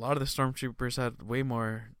a lot of the stormtroopers had way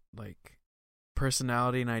more like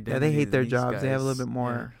personality and identity. Yeah, they hate their jobs. Guys. They have a little bit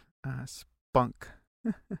more spunk.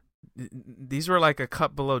 These were like a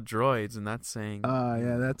cut below droids, and that's saying.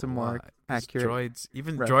 Yeah, that's a more accurate.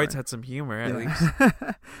 Droids had some humor at least.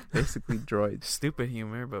 Basically, droids. Stupid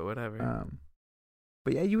humor, but whatever.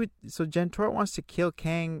 But yeah, so Jentora wants to kill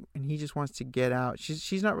Kang, and he just wants to get out.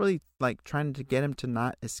 She's not really like trying to get him to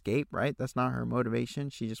not escape, right? That's not her motivation.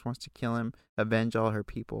 She just wants to kill him, avenge all her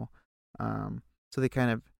people. So they kind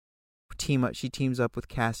of team up. She teams up with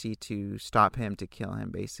Cassie to stop him, to kill him,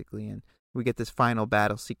 basically, and we get this final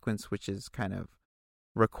battle sequence, which is kind of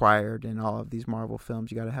required in all of these Marvel films.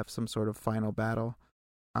 You got to have some sort of final battle.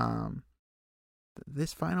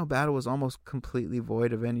 This final battle was almost completely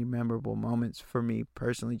void of any memorable moments for me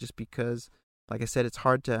personally, just because, like I said, it's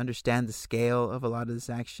hard to understand the scale of a lot of this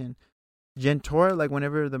action. Jentora, like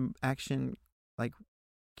whenever the action like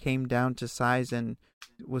came down to size and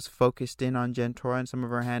was focused in on Jentora and some of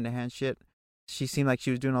her hand-to-hand shit, she seemed like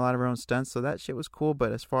she was doing a lot of her own stunts, so that shit was cool.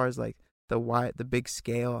 But as far as like the big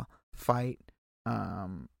scale fight, I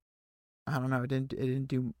don't know, it didn't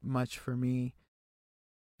do much for me.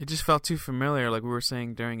 It just felt too familiar, like we were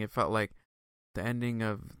saying during. It felt like the ending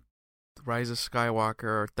of Rise of Skywalker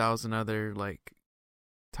or 1,000 other like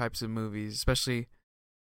types of movies. Especially,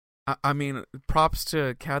 I mean, props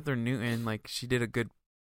to Catherine Newton. Like she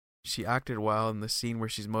acted well in the scene where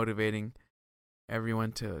she's motivating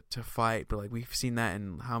everyone to fight. But like we've seen that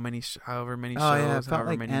in however many shows, it felt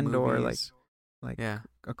like many Andor, movies. like a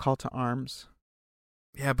call to arms.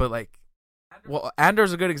 Yeah, but like. Well,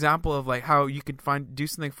 Andor's a good example of like how you can do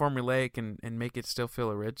something formulaic and make it still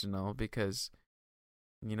feel original, because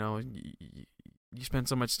you know you spend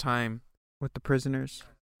so much time with the prisoners.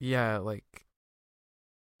 Yeah, like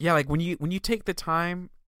when you take the time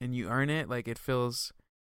and you earn it, like it feels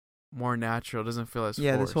more natural. It doesn't feel as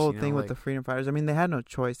forced, this whole thing with like, the freedom fighters. I mean, they had no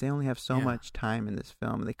choice. They only have so much time in this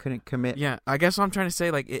film. They couldn't commit. Yeah, I guess what I'm trying to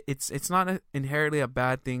say, like it's not inherently a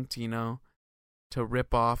bad thing to to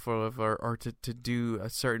rip off or to do a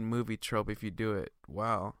certain movie trope if you do it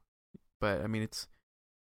well. But I mean,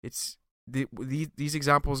 these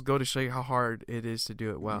examples go to show you how hard it is to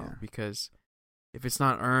do it well, because if it's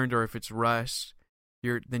not earned or if it's rushed,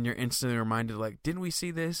 you're instantly reminded, like, didn't we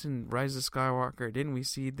see this in Rise of Skywalker? Didn't we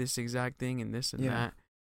see this exact thing in this and that?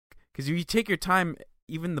 Because if you take your time,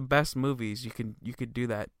 even the best movies, you could do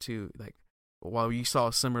that too. Like, while you saw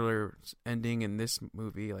a similar ending in this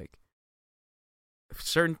movie, like,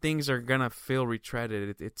 certain things are gonna feel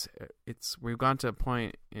retreaded. It's we've gone to a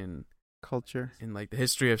point in culture, in like the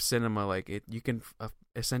history of cinema, like you can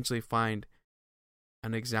essentially find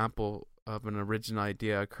an example of an original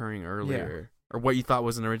idea occurring earlier, or what you thought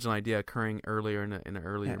was an original idea occurring earlier in an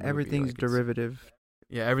earlier movie. Everything's derivative.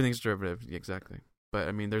 Everything's derivative, exactly. But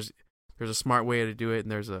I mean, there's a smart way to do it,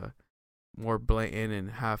 and there's a more blatant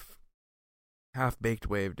and half-baked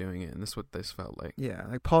way of doing it, and this is what this felt like. Yeah,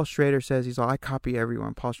 like Paul Schrader says, he's all, I copy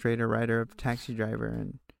everyone. Paul Schrader, writer of Taxi Driver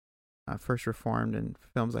and First Reformed and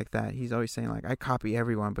films like that. He's always saying, like, I copy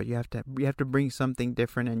everyone, but you have to bring something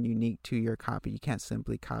different and unique to your copy. You can't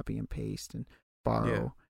simply copy and paste and borrow. Yeah.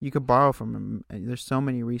 You could borrow from them. There's so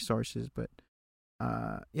many resources, but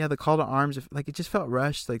the call to arms, it just felt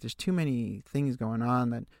rushed. Like, there's too many things going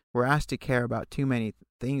on that we're asked to care about. Too many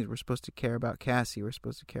things. We're supposed to care about Cassie. We're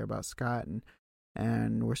supposed to care about Scott,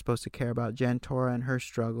 and we're supposed to care about Jentora and her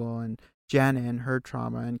struggle, and Jana and her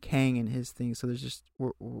trauma, and Kang and his thing. So there's just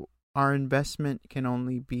our investment can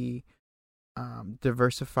only be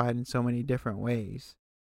diversified in so many different ways.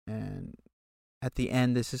 And at the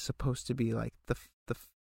end, this is supposed to be like the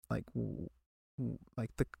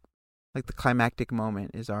like the climactic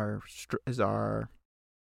moment is our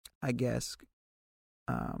I guess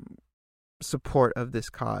support of this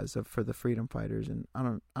cause for the freedom fighters. And I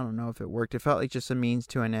don't know if it worked. It felt like just a means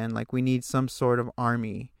to an end. Like we need some sort of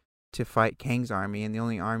army to fight Kang's army, and the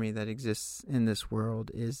only army that exists in this world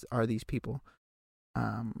are these people.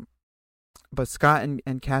 But Scott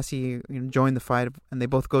and Cassie join the fight, and they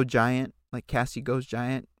both go giant. Like Cassie goes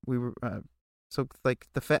giant. We were so like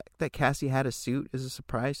the fact that Cassie had a suit is a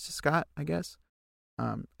surprise to Scott, I guess.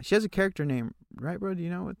 She has a character name, right, bro? Do you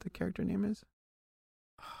know what the character name is?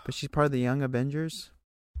 But she's part of the Young Avengers.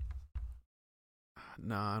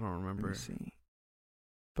 No, I don't remember. Let me see.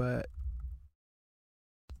 But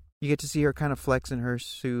you get to see her kind of flex in her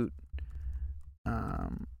suit.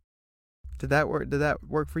 Did that work? Did that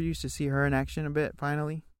work for you to see her in action a bit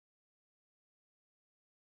finally?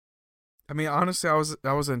 I mean, honestly, I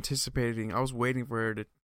was anticipating. I was waiting for her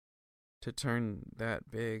to turn that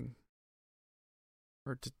big,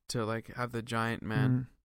 or to like have the giant man.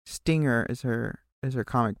 Stinger is her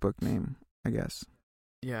comic book name, I guess.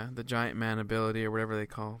 Yeah, the giant man ability or whatever they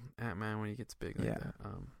call Ant-Man when he gets big like that.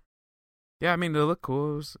 Yeah, I mean, it looked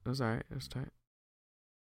cool. It was alright. It was tight.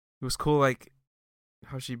 It was cool, like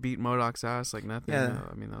how she beat MODOK's ass like nothing. Yeah,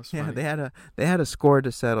 I mean, that was funny. Yeah, they had a score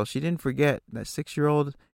to settle. She didn't forget that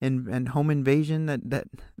 6-year-old and home invasion that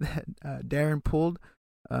Darren pulled.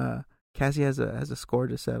 Cassie has a score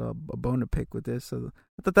to settle, a bone to pick with this. So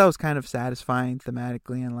I thought that was kind of satisfying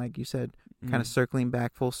thematically, and like you said, kind of circling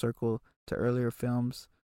back full circle to earlier films.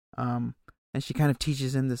 And she kind of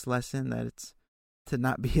teaches him this lesson that it's to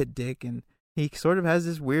not be a dick, and he sort of has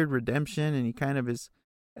this weird redemption, and he kind of is.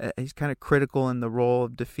 He's kind of critical in the role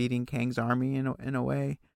of defeating Kang's army in a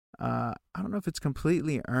way. I don't know if it's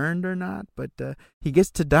completely earned or not, but he gets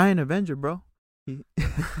to die an Avenger, bro. Yeah,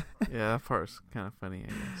 that part's kind of funny, I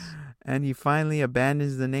guess. And he finally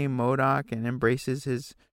abandons the name MODOK and embraces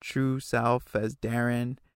his true self as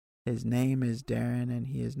Darren. His name is Darren, and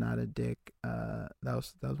he is not a dick. That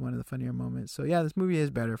was one of the funnier moments. So yeah, this movie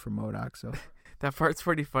is better for MODOK. So. That part's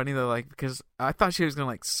pretty funny though, like because I thought she was gonna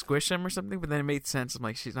like squish him or something, but then it made sense. I'm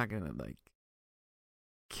like, she's not gonna like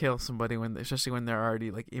kill somebody especially when they're already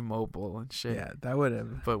like immobile and shit. Yeah, that would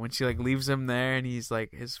have. But when she like leaves him there and he's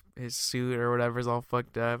like his suit or whatever is all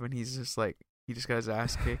fucked up and he's just like he just got his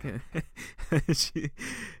ass kicked and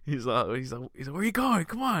he's like where are you going?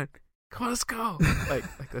 Come on, let's go.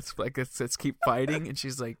 Let's keep fighting. And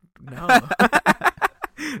she's like, no.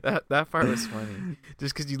 That part was funny.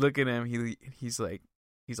 Just because you look at him, he's like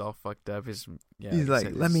he's all fucked up. He's like,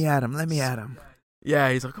 let me at him. Yeah,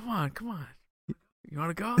 he's like, come on. You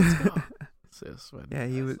want to go? Let's go. So funny. Yeah,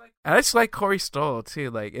 he was. I just like Corey Stoll too.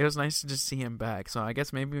 Like it was nice to just see him back. So I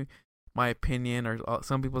guess maybe my opinion or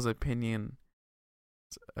some people's opinion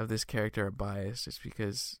of this character are biased, just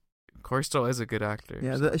because Corey Stoll is a good actor.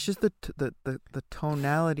 Yeah, so. it's just the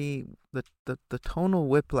tonality, the tonal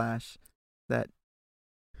whiplash that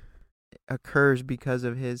occurs because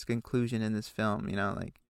of his conclusion in this film.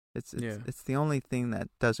 Like it's the only thing that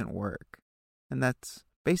doesn't work, and that's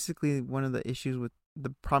basically one of the issues with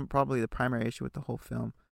probably the primary issue with the whole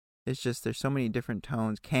film. It's just there's so many different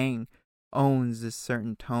tones. Kang owns this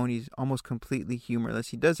certain tone. He's almost completely humorless.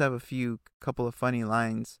 He does have a couple of funny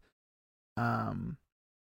lines,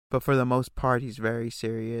 but for the most part, he's very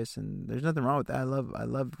serious, and there's nothing wrong with that. I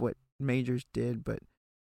love what Majors did, but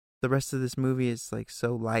the rest of this movie is like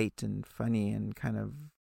so light and funny and kind of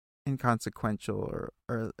inconsequential,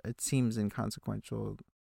 or it seems inconsequential.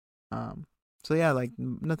 So yeah, like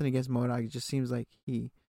nothing against MODOK. It just seems like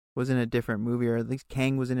he was in a different movie, or at least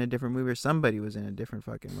Kang was in a different movie, or somebody was in a different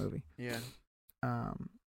fucking movie. Yeah.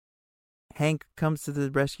 Hank comes to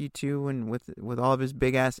the rescue too, and with all of his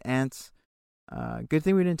big ass ants. Good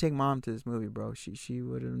thing we didn't take Mom to this movie, bro. She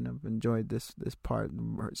wouldn't have enjoyed this part.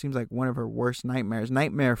 It seems like one of her worst nightmares.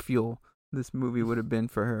 Nightmare fuel. This movie would have been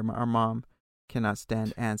for her. Our mom cannot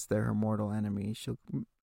stand ants. They're her mortal enemy. She'll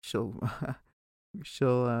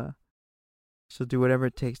do whatever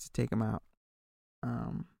it takes to take them out.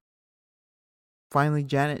 Finally,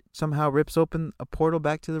 Janet somehow rips open a portal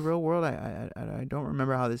back to the real world. I don't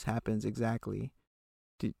remember how this happens exactly.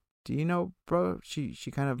 Do you know, bro? She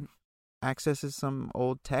kind of accesses some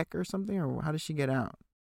old tech or something, or how does she get out?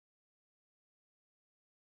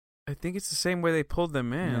 I think it's the same way they pulled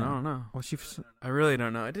them in. Yeah. I don't know. Well, I really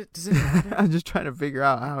don't know. Does it matter? I'm just trying to figure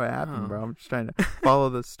out how it happened, bro. I'm just trying to follow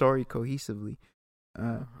the story cohesively.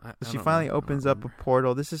 She finally opens up a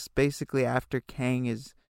portal. This is basically after Kang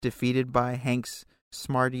is defeated by Hank's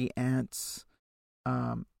smarty ants,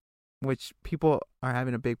 which people are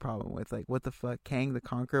having a big problem with. Like, what the fuck? Kang the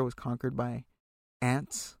Conqueror was conquered by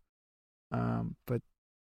ants? But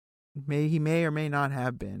he may or may not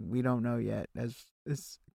have been. We don't know yet. As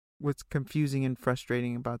what's confusing and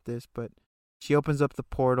frustrating about this, but she opens up the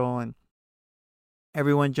portal and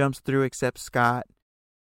everyone jumps through except Scott.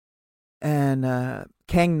 And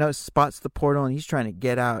Kang spots the portal and he's trying to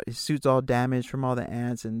get out. His suit's all damaged from all the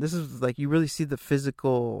ants, and this is like you really see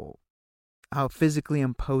how physically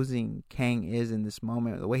imposing Kang is in this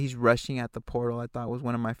moment. The way he's rushing at the portal, I thought was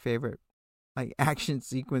one of my favorite like action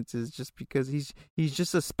sequences, just because he's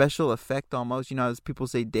just a special effect almost. You know, as people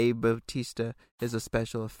say, Dave Bautista is a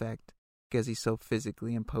special effect because he's so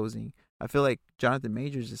physically imposing. I feel like Jonathan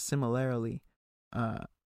Majors is similarly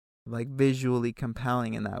like visually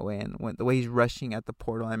compelling in that way, and the way he's rushing at the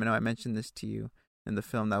portal. I know I mentioned this to you in the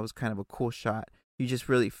film. That was kind of a cool shot. You just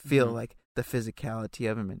really feel like the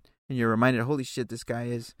physicality of him, and you're reminded, holy shit, this guy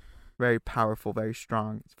is very powerful, very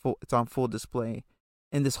strong. It's on full display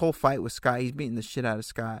in this whole fight with Scott. He's beating the shit out of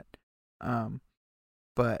Scott.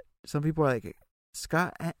 But some people are like,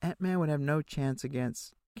 Scott, Ant-Man would have no chance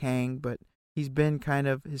against Kang, but he's been kind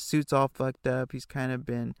of, his suit's all fucked up. He's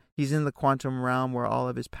in the quantum realm where all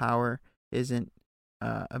of his power isn't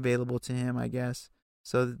available to him, I guess.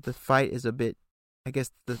 So the fight is a bit, I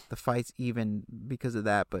guess the fight's even because of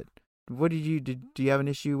that. But what do you have an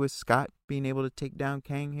issue with Scott being able to take down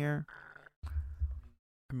Kang here?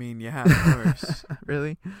 I mean, yeah, of course.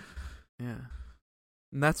 Really? Yeah.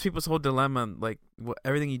 And that's people's whole dilemma. Like,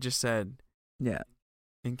 everything you just said. Yeah.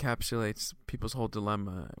 Encapsulates people's whole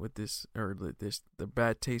dilemma with this, or the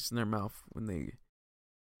bad taste in their mouth when they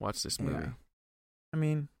watch this movie. Yeah. I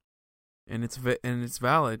mean, and it's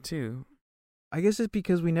valid too. I guess it's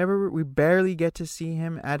because we barely get to see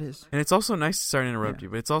him at his. And it's also nice to start to interrupt you,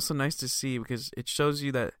 but it's also nice to see because it shows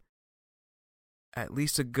you that at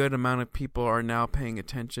least a good amount of people are now paying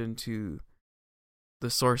attention to the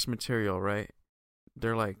source material, right?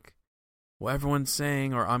 They're like, well, everyone's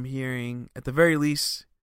saying, or I'm hearing, at the very least,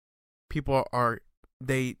 people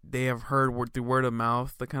they have heard through word of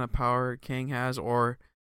mouth the kind of power Kang has, or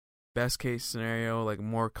best case scenario, like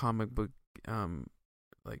more comic book,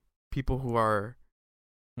 like people who are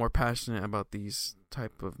more passionate about these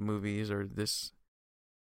type of movies or this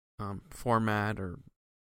format or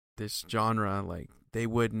this genre, like they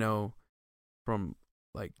would know from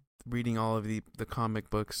like reading all of the comic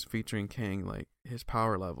books featuring Kang, like his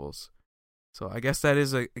power levels. So I guess that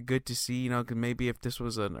is a good to see, you know, because maybe if this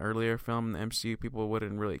was an earlier film in the MCU, people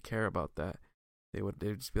wouldn't really care about that.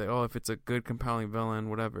 They'd just be like, oh, if it's a good, compelling villain,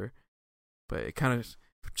 whatever. But it kind of,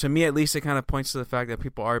 to me at least, it kind of points to the fact that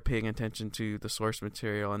people are paying attention to the source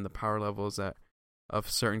material and the power levels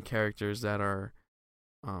of certain characters that are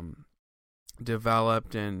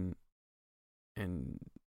developed and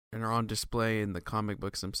are on display in the comic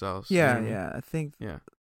books themselves. Yeah, you know what I mean? yeah. I think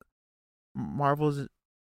Marvel's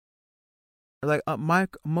like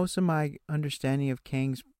most of my understanding of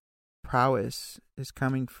Kang's prowess is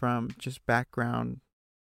coming from just background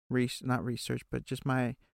not research, but just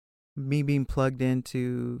me being plugged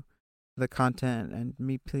into the content and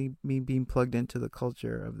me being plugged into the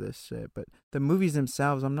culture of this shit. But the movies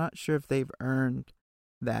themselves, I'm not sure if they've earned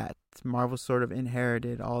that. Marvel sort of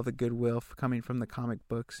inherited all the goodwill coming from the comic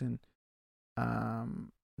books, and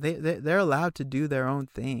they're allowed to do their own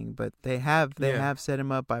thing, but they have set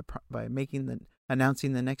him up by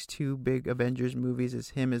announcing the next two big Avengers movies as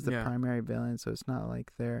him as the primary villain. So it's not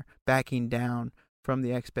like they're backing down from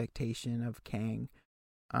the expectation of Kang.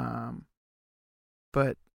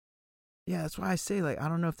 But yeah, that's why I say, like, I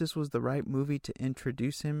don't know if this was the right movie to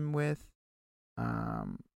introduce him with.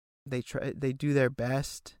 They do their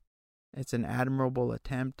best. It's an admirable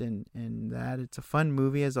attempt in that. It's a fun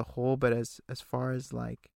movie as a whole, but as far as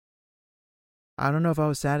like, I don't know if I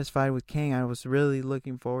was satisfied with Kang. I was really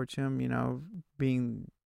looking forward to him, you know,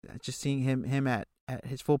 seeing him at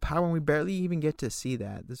his full power, and we barely even get to see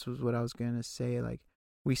that. This was what I was gonna say. Like,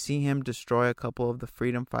 we see him destroy a couple of the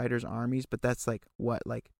freedom fighters' armies, but that's like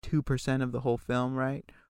 2% of the whole film, right?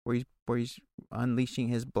 Where he's unleashing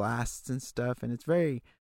his blasts and stuff, and it's very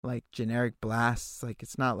like generic blasts. Like,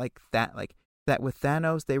 it's not like that. Like that with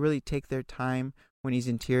Thanos, they really take their time when he's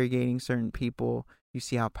interrogating certain people. You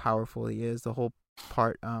see how powerful he is. The whole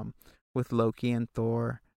part with Loki and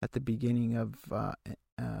Thor at the beginning of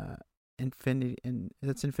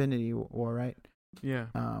Infinity War, right? Yeah.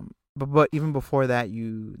 But even before that,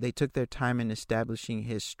 they took their time in establishing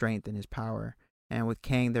his strength and his power. And with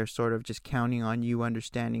Kang, they're sort of just counting on you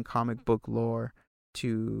understanding comic book lore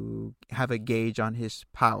to have a gauge on his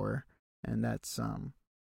power. And that's I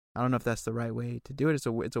don't know if that's the right way to do it. It's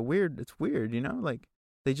weird, you know, like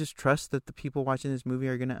they just trust that the people watching this movie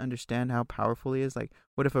are gonna understand how powerful he is. Like,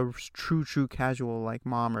 what if a true casual like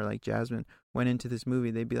Mom or like Jasmine went into this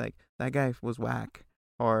movie? They'd be like, that guy was whack,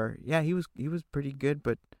 or yeah, he was pretty good,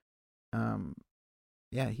 but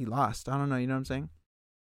yeah, he lost. I don't know. You know what I'm saying?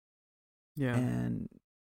 Yeah. And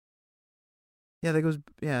yeah, that goes.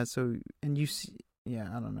 Yeah. So and you see. Yeah,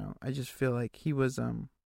 I don't know. I just feel like he was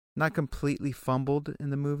not completely fumbled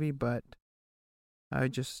in the movie, but I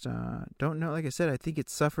just don't know. Like I said, I think it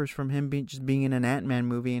suffers from him being in an Ant-Man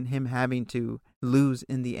movie and him having to lose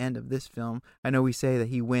in the end of this film. I know we say that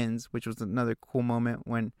he wins, which was another cool moment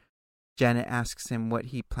when Janet asks him what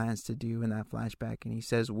he plans to do in that flashback, and he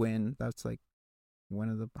says win. That's like one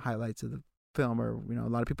of the highlights of the film, or a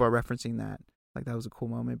lot of people are referencing that. Like, that was a cool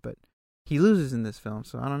moment, but he loses in this film,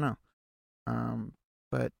 so I don't know.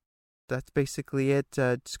 But that's basically it.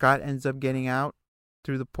 Scott ends up getting out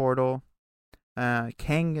through the portal.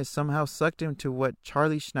 Kang is somehow sucked into what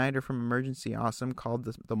Charlie Schneider from Emergency Awesome called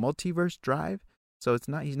the multiverse drive. So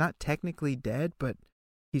he's not technically dead, but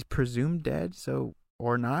he's presumed dead. So,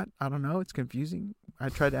 or not. I don't know. It's confusing. I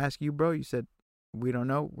tried to ask you, bro. You said, we don't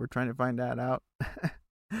know. We're trying to find that out.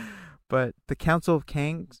 But the Council of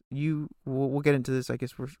Kangs, we'll get into this. I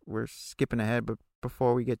guess we're skipping ahead, but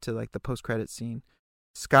before we get to like the post-credit scene,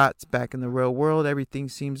 Scott's back in the real world. Everything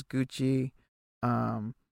seems Gucci.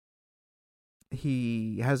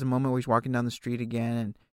 He has a moment where he's walking down the street again,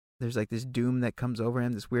 and there's like this doom that comes over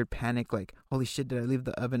him, this weird panic, like, holy shit, did I leave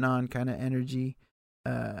the oven on kind of energy.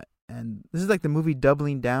 And this is like the movie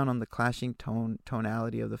doubling down on the clashing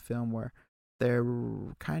tonality of the film, where they're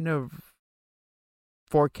kind of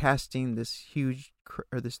forecasting this huge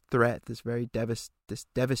this threat, this very this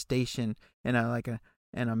devastation in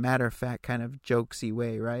a matter of fact kind of jokesy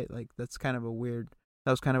way, right? Like, that was kind of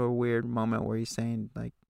a weird moment where he's saying,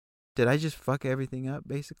 like, did I just fuck everything up,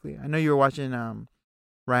 basically? I know you were watching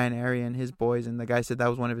Ryan Arey and His Boys, and the guy said that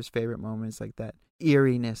was one of his favorite moments, like that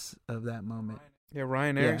eeriness of that moment. Yeah,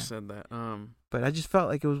 Ryan Arey said that. But I just felt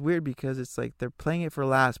like it was weird because it's like they're playing it for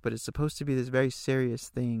last, but it's supposed to be this very serious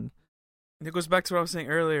thing. It goes back to what I was saying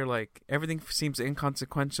earlier, like, everything seems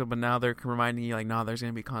inconsequential, but now they're reminding you, like, no, there's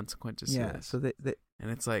going to be consequences. Yeah, so and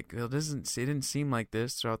it's like, it didn't seem like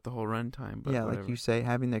this throughout the whole runtime, but yeah, whatever. like you say,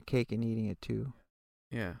 having their cake and eating it too.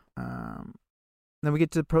 Yeah. Then we get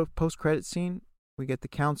to the post-credit scene. We get the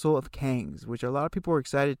Council of Kangs, which a lot of people were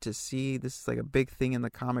excited to see. This is like a big thing in the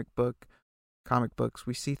comic books.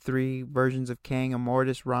 We see 3 versions of Kang: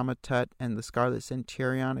 Immortus, Rama-Tut, and the Scarlet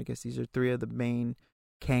Centurion. I guess these are 3 of the main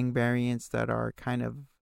Kang variants that are kind of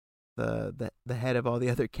the head of all the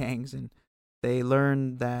other Kangs, and they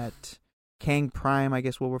learn that Kang Prime, I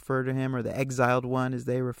guess we'll refer to him, or the exiled one as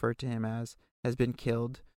they refer to him as, has been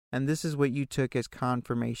killed. And this is what you took as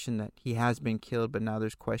confirmation that he has been killed, but now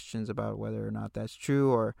there's questions about whether or not that's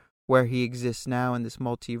true, or where he exists now in this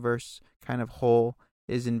multiverse kind of whole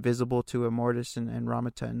is invisible to Immortus and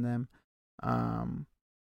Rama-Tut and them.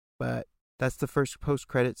 But that's the first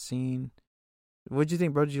post-credit scene. What'd you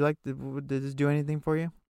think, bro? Did you like did this do anything for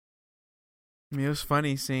you? I mean, it was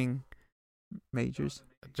funny seeing Majors.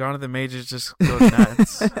 Jonathan Majors just go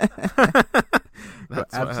nuts.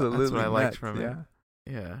 That's Absolutely what I liked nuts, from it.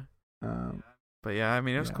 Yeah. But yeah, I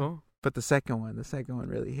mean, it was cool. But the second one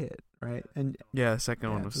really hit, right? And yeah, the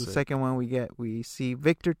second one was sick. The second one we see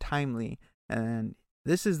Victor Timely, and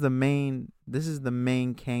this is the main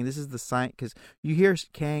Kang. This is the science, because you hear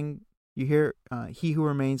Kang, you hear He Who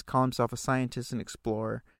Remains call himself a scientist and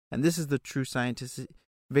explorer, and this is the true scientist.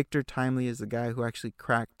 Victor Timely is the guy who actually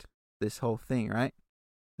cracked this whole thing, right?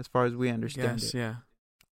 As far as we understand it. Yeah.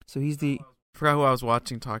 So he's the... I forgot who I was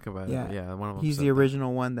watching talk about it. Yeah, one of them. He's the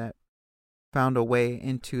original one that found a way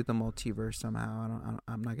into the multiverse somehow.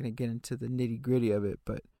 I'm not going to get into the nitty gritty of it,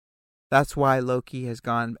 but that's why Loki has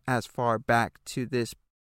gone as far back to this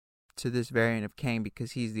variant of Kang,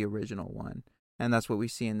 because he's the original one. And that's what we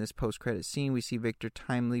see in this post-credit scene. We see Victor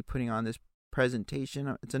Timely putting on this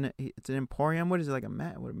presentation. It's an emporium. What is it,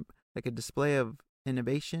 like a display of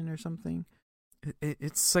innovation or something?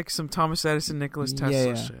 It's like some Thomas Edison, Nicholas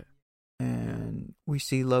Tesla shit. And we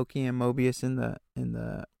see Loki and Mobius in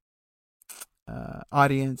the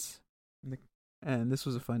audience. And this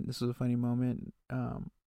was a funny moment.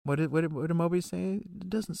 What did Mobius say?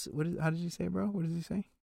 How did you say, bro? What does he say?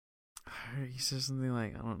 He says something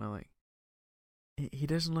like, I don't know, like, he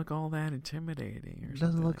doesn't look all that intimidating, or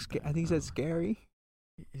doesn't look like scary. I think he said scary.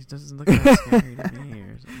 He doesn't look that scary to me,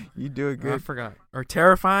 or something. You do a good. I forgot. Or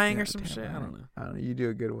terrifying, or some shit. I don't know. You do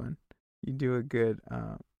a good one. You do a good.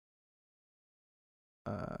 I'm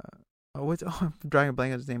drawing a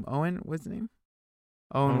blank on his name. Owen. What's his name?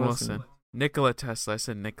 Owen Wilson. Nikola Tesla. I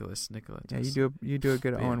said Nicholas. Nikola Tesla. Yeah, you do a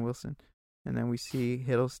good But Owen Wilson, and then we see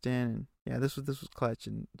Hiddleston, and yeah, this was clutch,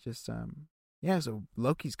 and just yeah. So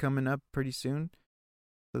Loki's coming up pretty soon,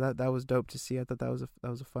 so that was dope to see. I thought that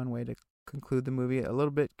was a fun way to conclude the movie. A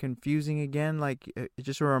little bit confusing again, like it's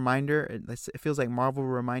just a reminder. It feels like Marvel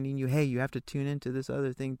reminding you, hey, you have to tune into this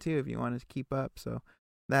other thing too if you want to keep up. So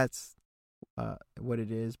that's what it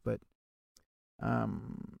is, but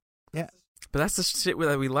yeah. But that's the shit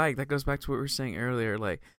that we like. That goes back to what we were saying earlier.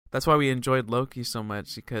 Like, that's why we enjoyed Loki so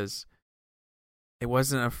much, because it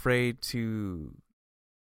wasn't afraid to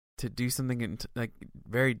do something like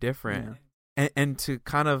very different, and to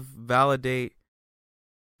kind of validate.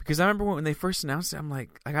 Because I remember when they first announced it, I'm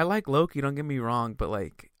like I like Loki. Don't get me wrong, but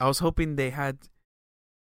like I was hoping they had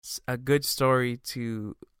a good story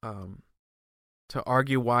to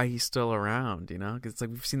argue why he's still around. You know, because it's like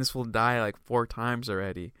we've seen this fool die like 4 times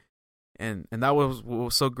already. And that was what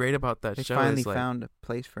was so great about that show. They finally like, found a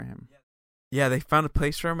place for him. Yeah, they found a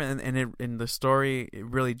place for him, and in the story, it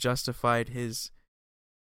really justified his,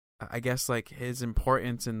 I guess, like his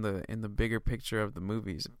importance in the bigger picture of the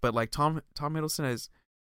movies. But like Tom Hiddleston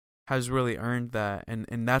has really earned that,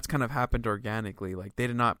 and that's kind of happened organically. Like they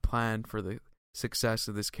did not plan for the success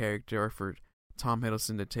of this character, or for Tom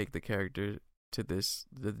Hiddleston to take the character to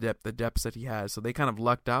the depths that he has. So they kind of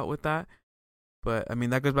lucked out with that. But I mean,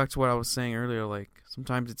 that goes back to what I was saying earlier. Like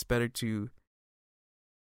sometimes it's better to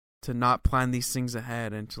not plan these things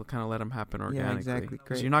ahead and to kind of let them happen organically. Yeah, exactly.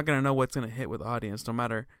 Because you're not gonna know what's gonna hit with audience, no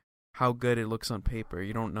matter how good it looks on paper.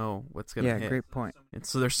 You don't know what's gonna hit. Yeah, great point. And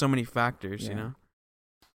so there's so many factors, you know.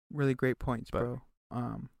 Really great points, bro.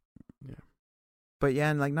 Yeah. But yeah,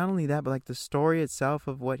 and like not only that, but like the story itself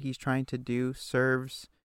of what he's trying to do serves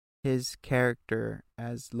his character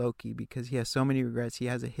as Loki, because he has so many regrets. He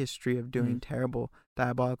has a history of doing terrible,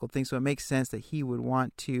 diabolical things. So it makes sense that he would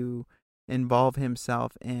want to involve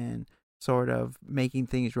himself in sort of making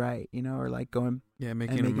things right, you know, or like going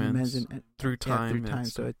making amends and through time.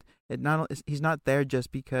 So it not he's not there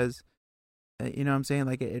just because, you know what I'm saying?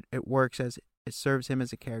 Like it works as it serves him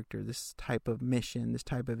as a character. This type of mission, this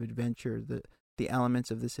type of adventure, the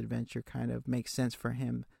elements of this adventure kind of make sense for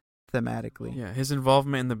him thematically. Yeah, his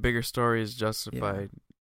involvement in the bigger story is justified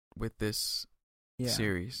with this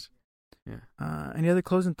series. Yeah. Any other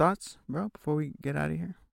closing thoughts, bro, before we get out of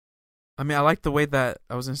here? I mean, I like the way that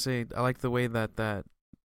that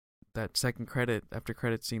second after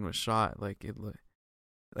credit scene was shot. Like it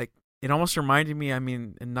almost reminded me. I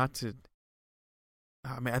mean, and not to.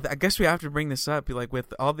 I mean, I guess we have to bring this up. Like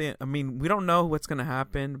with all the. I mean, we don't know what's gonna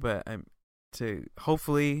happen, but to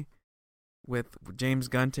hopefully, with James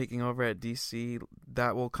Gunn taking over at DC,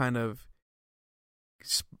 that will kind of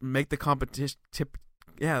make the competition.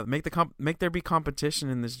 Make there be competition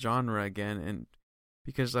in this genre again, and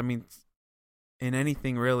because I mean, in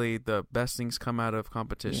anything really, the best things come out of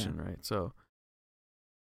competition, right? So,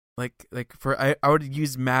 like I would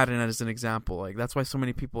use Madden as an example. Like that's why so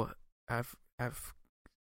many people have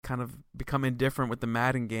kind of become indifferent with the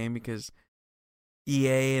Madden game, because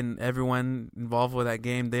EA and everyone involved with that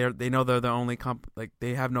game, they know they're the only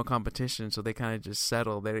they have no competition, so they kind of just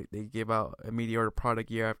settle. They give out a mediocre product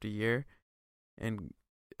year after year, and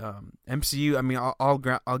MCU. I mean,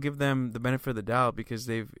 I'll give them the benefit of the doubt, because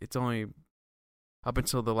it's only up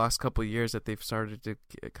until the last couple of years that they've started to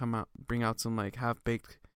bring out some like half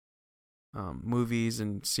baked movies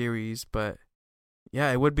and series. But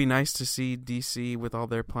yeah, it would be nice to see DC with all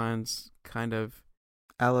their plans kind of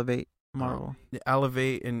elevate Marvel,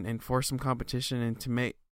 and force some competition, and to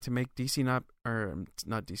make DC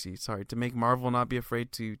to make Marvel not be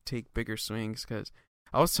afraid to take bigger swings. Because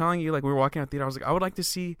I was telling you, like we were walking out theater, I was like, I would like to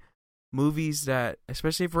see movies that,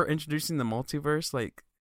 especially if we're introducing the multiverse, like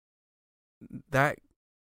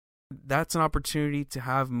that's an opportunity to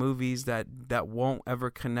have movies that won't ever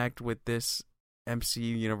connect with this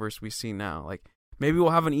MCU universe we see now. Like maybe we'll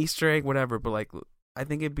have an Easter egg, whatever, but like I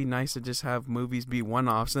think it'd be nice to just have movies be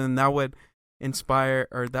one-offs, and then that would inspire,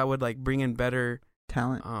 or that would like bring in better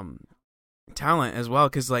talent as well.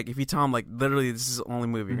 Because like if you tell them like literally this is the only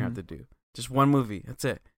movie you're gonna have to do, just one movie, that's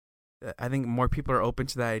it. I think more people are open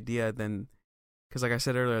to that idea than, because like I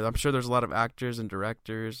said earlier, I'm sure there's a lot of actors and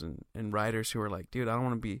directors and writers who are like, dude, I don't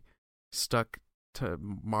want to be stuck to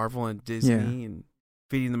Marvel and Disney and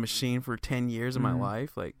feeding the machine for 10 years of my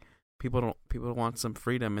life. Like people want some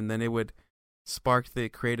freedom, and then it would spark the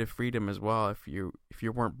creative freedom as well if you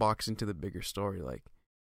weren't boxed into the bigger story. Like,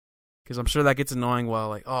 because I'm sure that gets annoying. Well,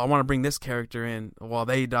 like, oh, I want to bring this character in while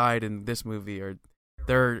they died in this movie, or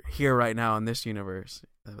they're here right now in this universe.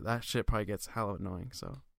 That shit probably gets hella annoying.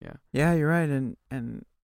 So yeah, you're right. And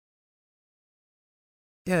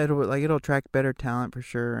Yeah, it'll attract better talent for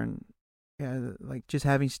sure, and yeah, like just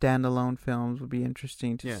having standalone films would be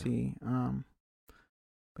interesting to see.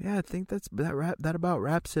 But yeah, I think that about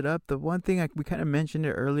wraps it up. The one thing we kind of mentioned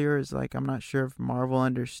it earlier is like I'm not sure if Marvel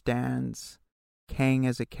understands Kang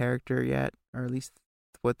as a character yet, or at least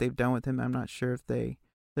what they've done with him. I'm not sure if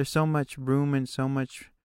there's so much room and so much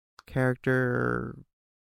character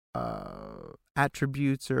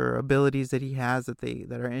attributes or abilities that he has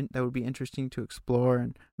that would be interesting to explore,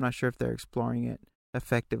 and I'm not sure if they're exploring it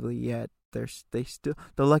effectively yet.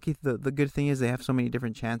 The good thing is they have so many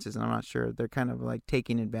different chances, and I'm not sure they're kind of like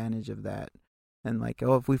taking advantage of that, and like,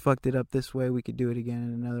 oh, if we fucked it up this way, we could do it again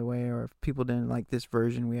in another way, or if people didn't like this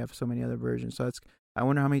version, we have so many other versions. So I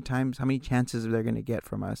wonder how many chances they're going to get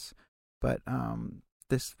from us. But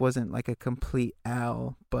this wasn't like a complete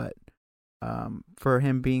L, but for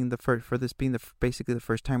him being basically the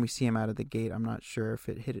first time we see him out of the gate, I'm not sure if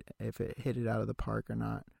it hit it out of the park or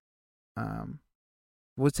not.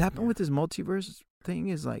 What's happened with this multiverse thing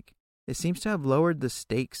is like it seems to have lowered the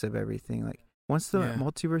stakes of everything. Like once the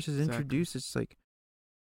multiverse is introduced, it's like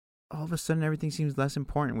all of a sudden everything seems less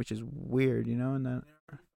important, which is weird, you know.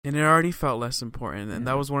 And it already felt less important, and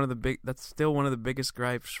that was that's still one of the biggest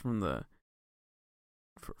gripes from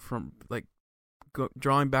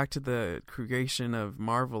drawing back to the creation of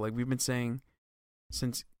Marvel. Like we've been saying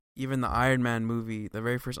since even the Iron Man movie, the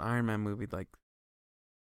very first Iron Man movie, like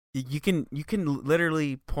you can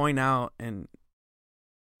literally point out and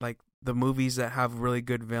like the movies that have really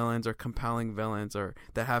good villains or compelling villains or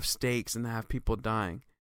that have stakes and that have people dying.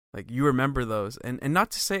 Like you remember those, and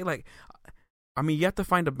not to say like, I mean, you have to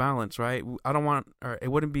find a balance, right?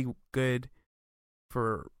 It wouldn't be good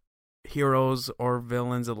for heroes or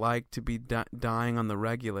villains alike to be dying on the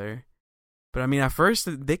regular. But I mean, at first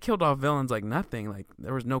they killed off villains like nothing. Like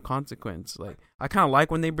there was no consequence. Like I kind of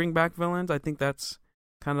like when they bring back villains. I think that's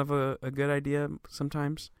kind of a good idea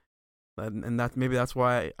sometimes, and that's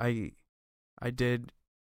why I didn't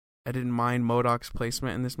mind MODOK's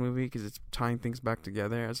placement in this movie, because it's tying things back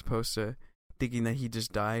together as opposed to thinking that he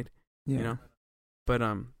just died. Yeah. You know, but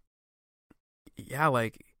yeah,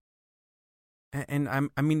 like, and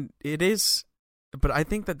I mean it is, but I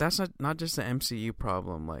think that's not just an MCU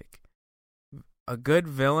problem. Like a good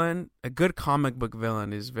comic book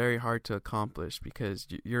villain is very hard to accomplish because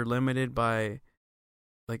you're limited by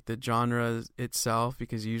like the genre itself,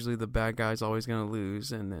 because usually the bad guy's always going to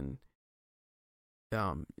lose, and then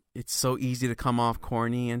it's so easy to come off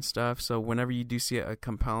corny and stuff. So whenever you do see a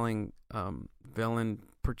compelling villain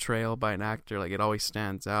portrayal by an actor, like it always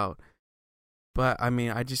stands out. But I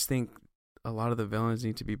mean, I just think a lot of the villains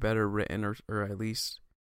need to be better written, or at least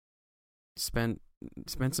spend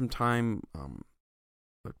some time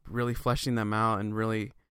really fleshing them out and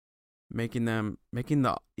really making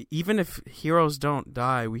even if heroes don't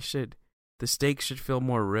die, the stakes should feel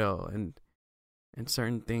more real, and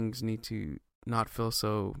certain things need to not feel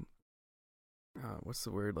so what's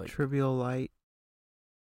the word, like trivial, light.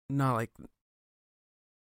 No, like,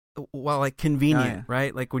 well, like convenient,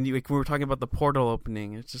 right? Like when we were talking about the portal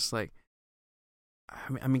opening, it's just like,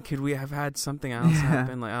 I mean, could we have had something else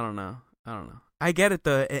happen? Like, I don't know. I get it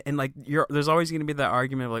though, and like there's always going to be that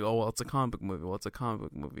argument of like, oh well, it's a comic book movie. Well, it's a comic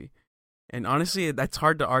book movie. And honestly, that's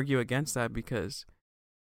hard to argue against that because,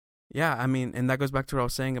 yeah, I mean, and that goes back to what I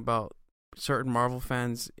was saying about certain Marvel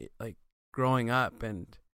fans, like, growing up, and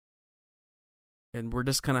we're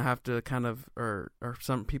just going to have to kind of, or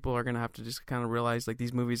some people are going to have to just kind of realize, like,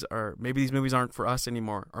 maybe these movies aren't for us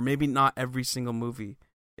anymore, or maybe not every single movie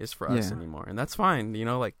is for us anymore. And that's fine, you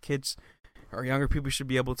know, like, kids or younger people should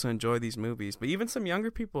be able to enjoy these movies. But even some younger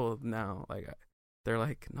people now, like, they're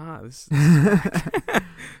like, nah, this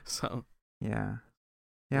so... Yeah,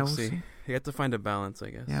 we'll see. You have to find a balance, I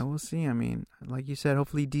guess. Yeah, we'll see. I mean, like you said,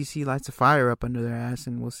 hopefully DC lights a fire up under their ass,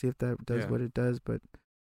 and we'll see if that does what it does. But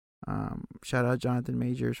shout out Jonathan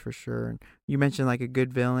Majors for sure. And you mentioned like a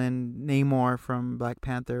good villain, Namor from Black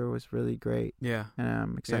Panther was really great. Yeah, and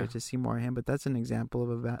I'm excited to see more of him. But that's an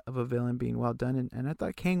example of a villain being well done. And I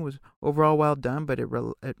thought Kang was overall well done, but it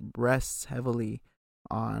rests heavily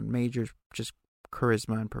on Majors' just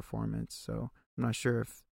charisma and performance. So I'm not sure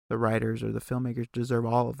if the writers or the filmmakers deserve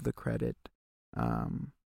all of the credit,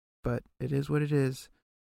 but it is what it is.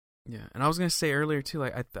 Yeah, and I was gonna say earlier too,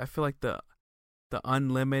 like I feel like the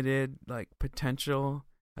unlimited like potential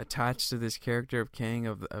attached to this character of Kang,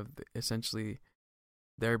 of essentially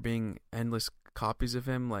there being endless copies of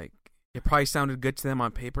him, like it probably sounded good to them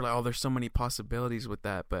on paper, like, oh, there's so many possibilities with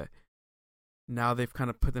that, but now they've kind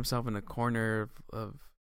of put themselves in a corner of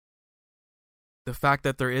the fact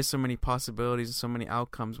that there is so many possibilities and so many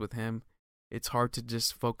outcomes with him, it's hard to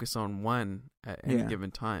just focus on one at any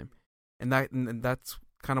given time. And that's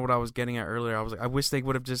kind of what I was getting at earlier. I was like, I wish they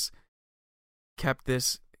would have just kept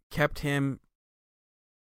him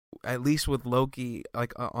at least with Loki,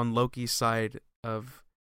 like on Loki's side of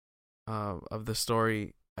the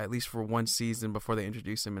story, at least for one season before they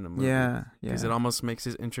introduce him in a movie. Yeah. Because it almost makes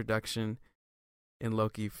his introduction in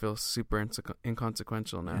Loki feel super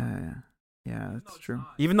inconsequential now. Yeah, that's true.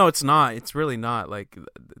 Even though it's not, it's really not. Like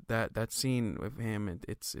that scene with him,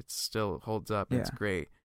 it still holds up. Yeah. It's great,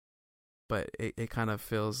 but it kind of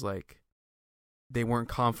feels like they weren't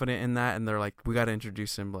confident in that, and they're like, we got to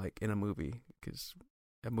introduce him like in a movie because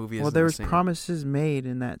a movie is. Well, there was promises made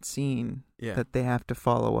in that scene that they have to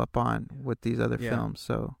follow up on with these other films.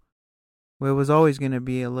 So it was always going to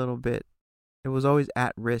be a little bit. It was always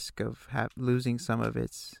at risk of losing some of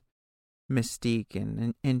its mystique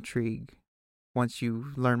and intrigue once you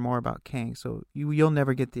learn more about Kang. So you'll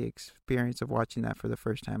never get the experience of watching that for the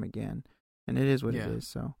first time again. And it is what it is.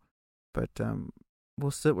 So, but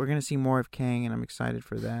we're going to see more of Kang, and I'm excited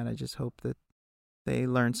for that. I just hope that they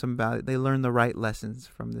learn some value. They learn the right lessons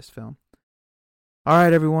from this film. All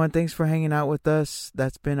right, everyone. Thanks for hanging out with us.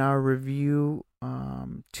 That's been our review.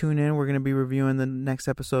 Tune in. We're going to be reviewing the next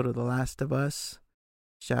episode of The Last of Us.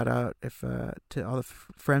 Shout out to all the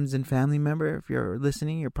friends and family member. If you're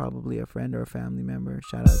listening, you're probably a friend or a family member.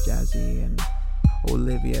 Shout out Jazzy and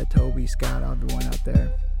Olivia, Toby, Scott, everyone out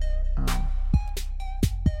there.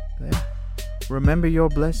 Remember your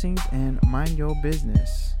blessings and mind your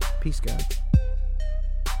business. Peace, guys.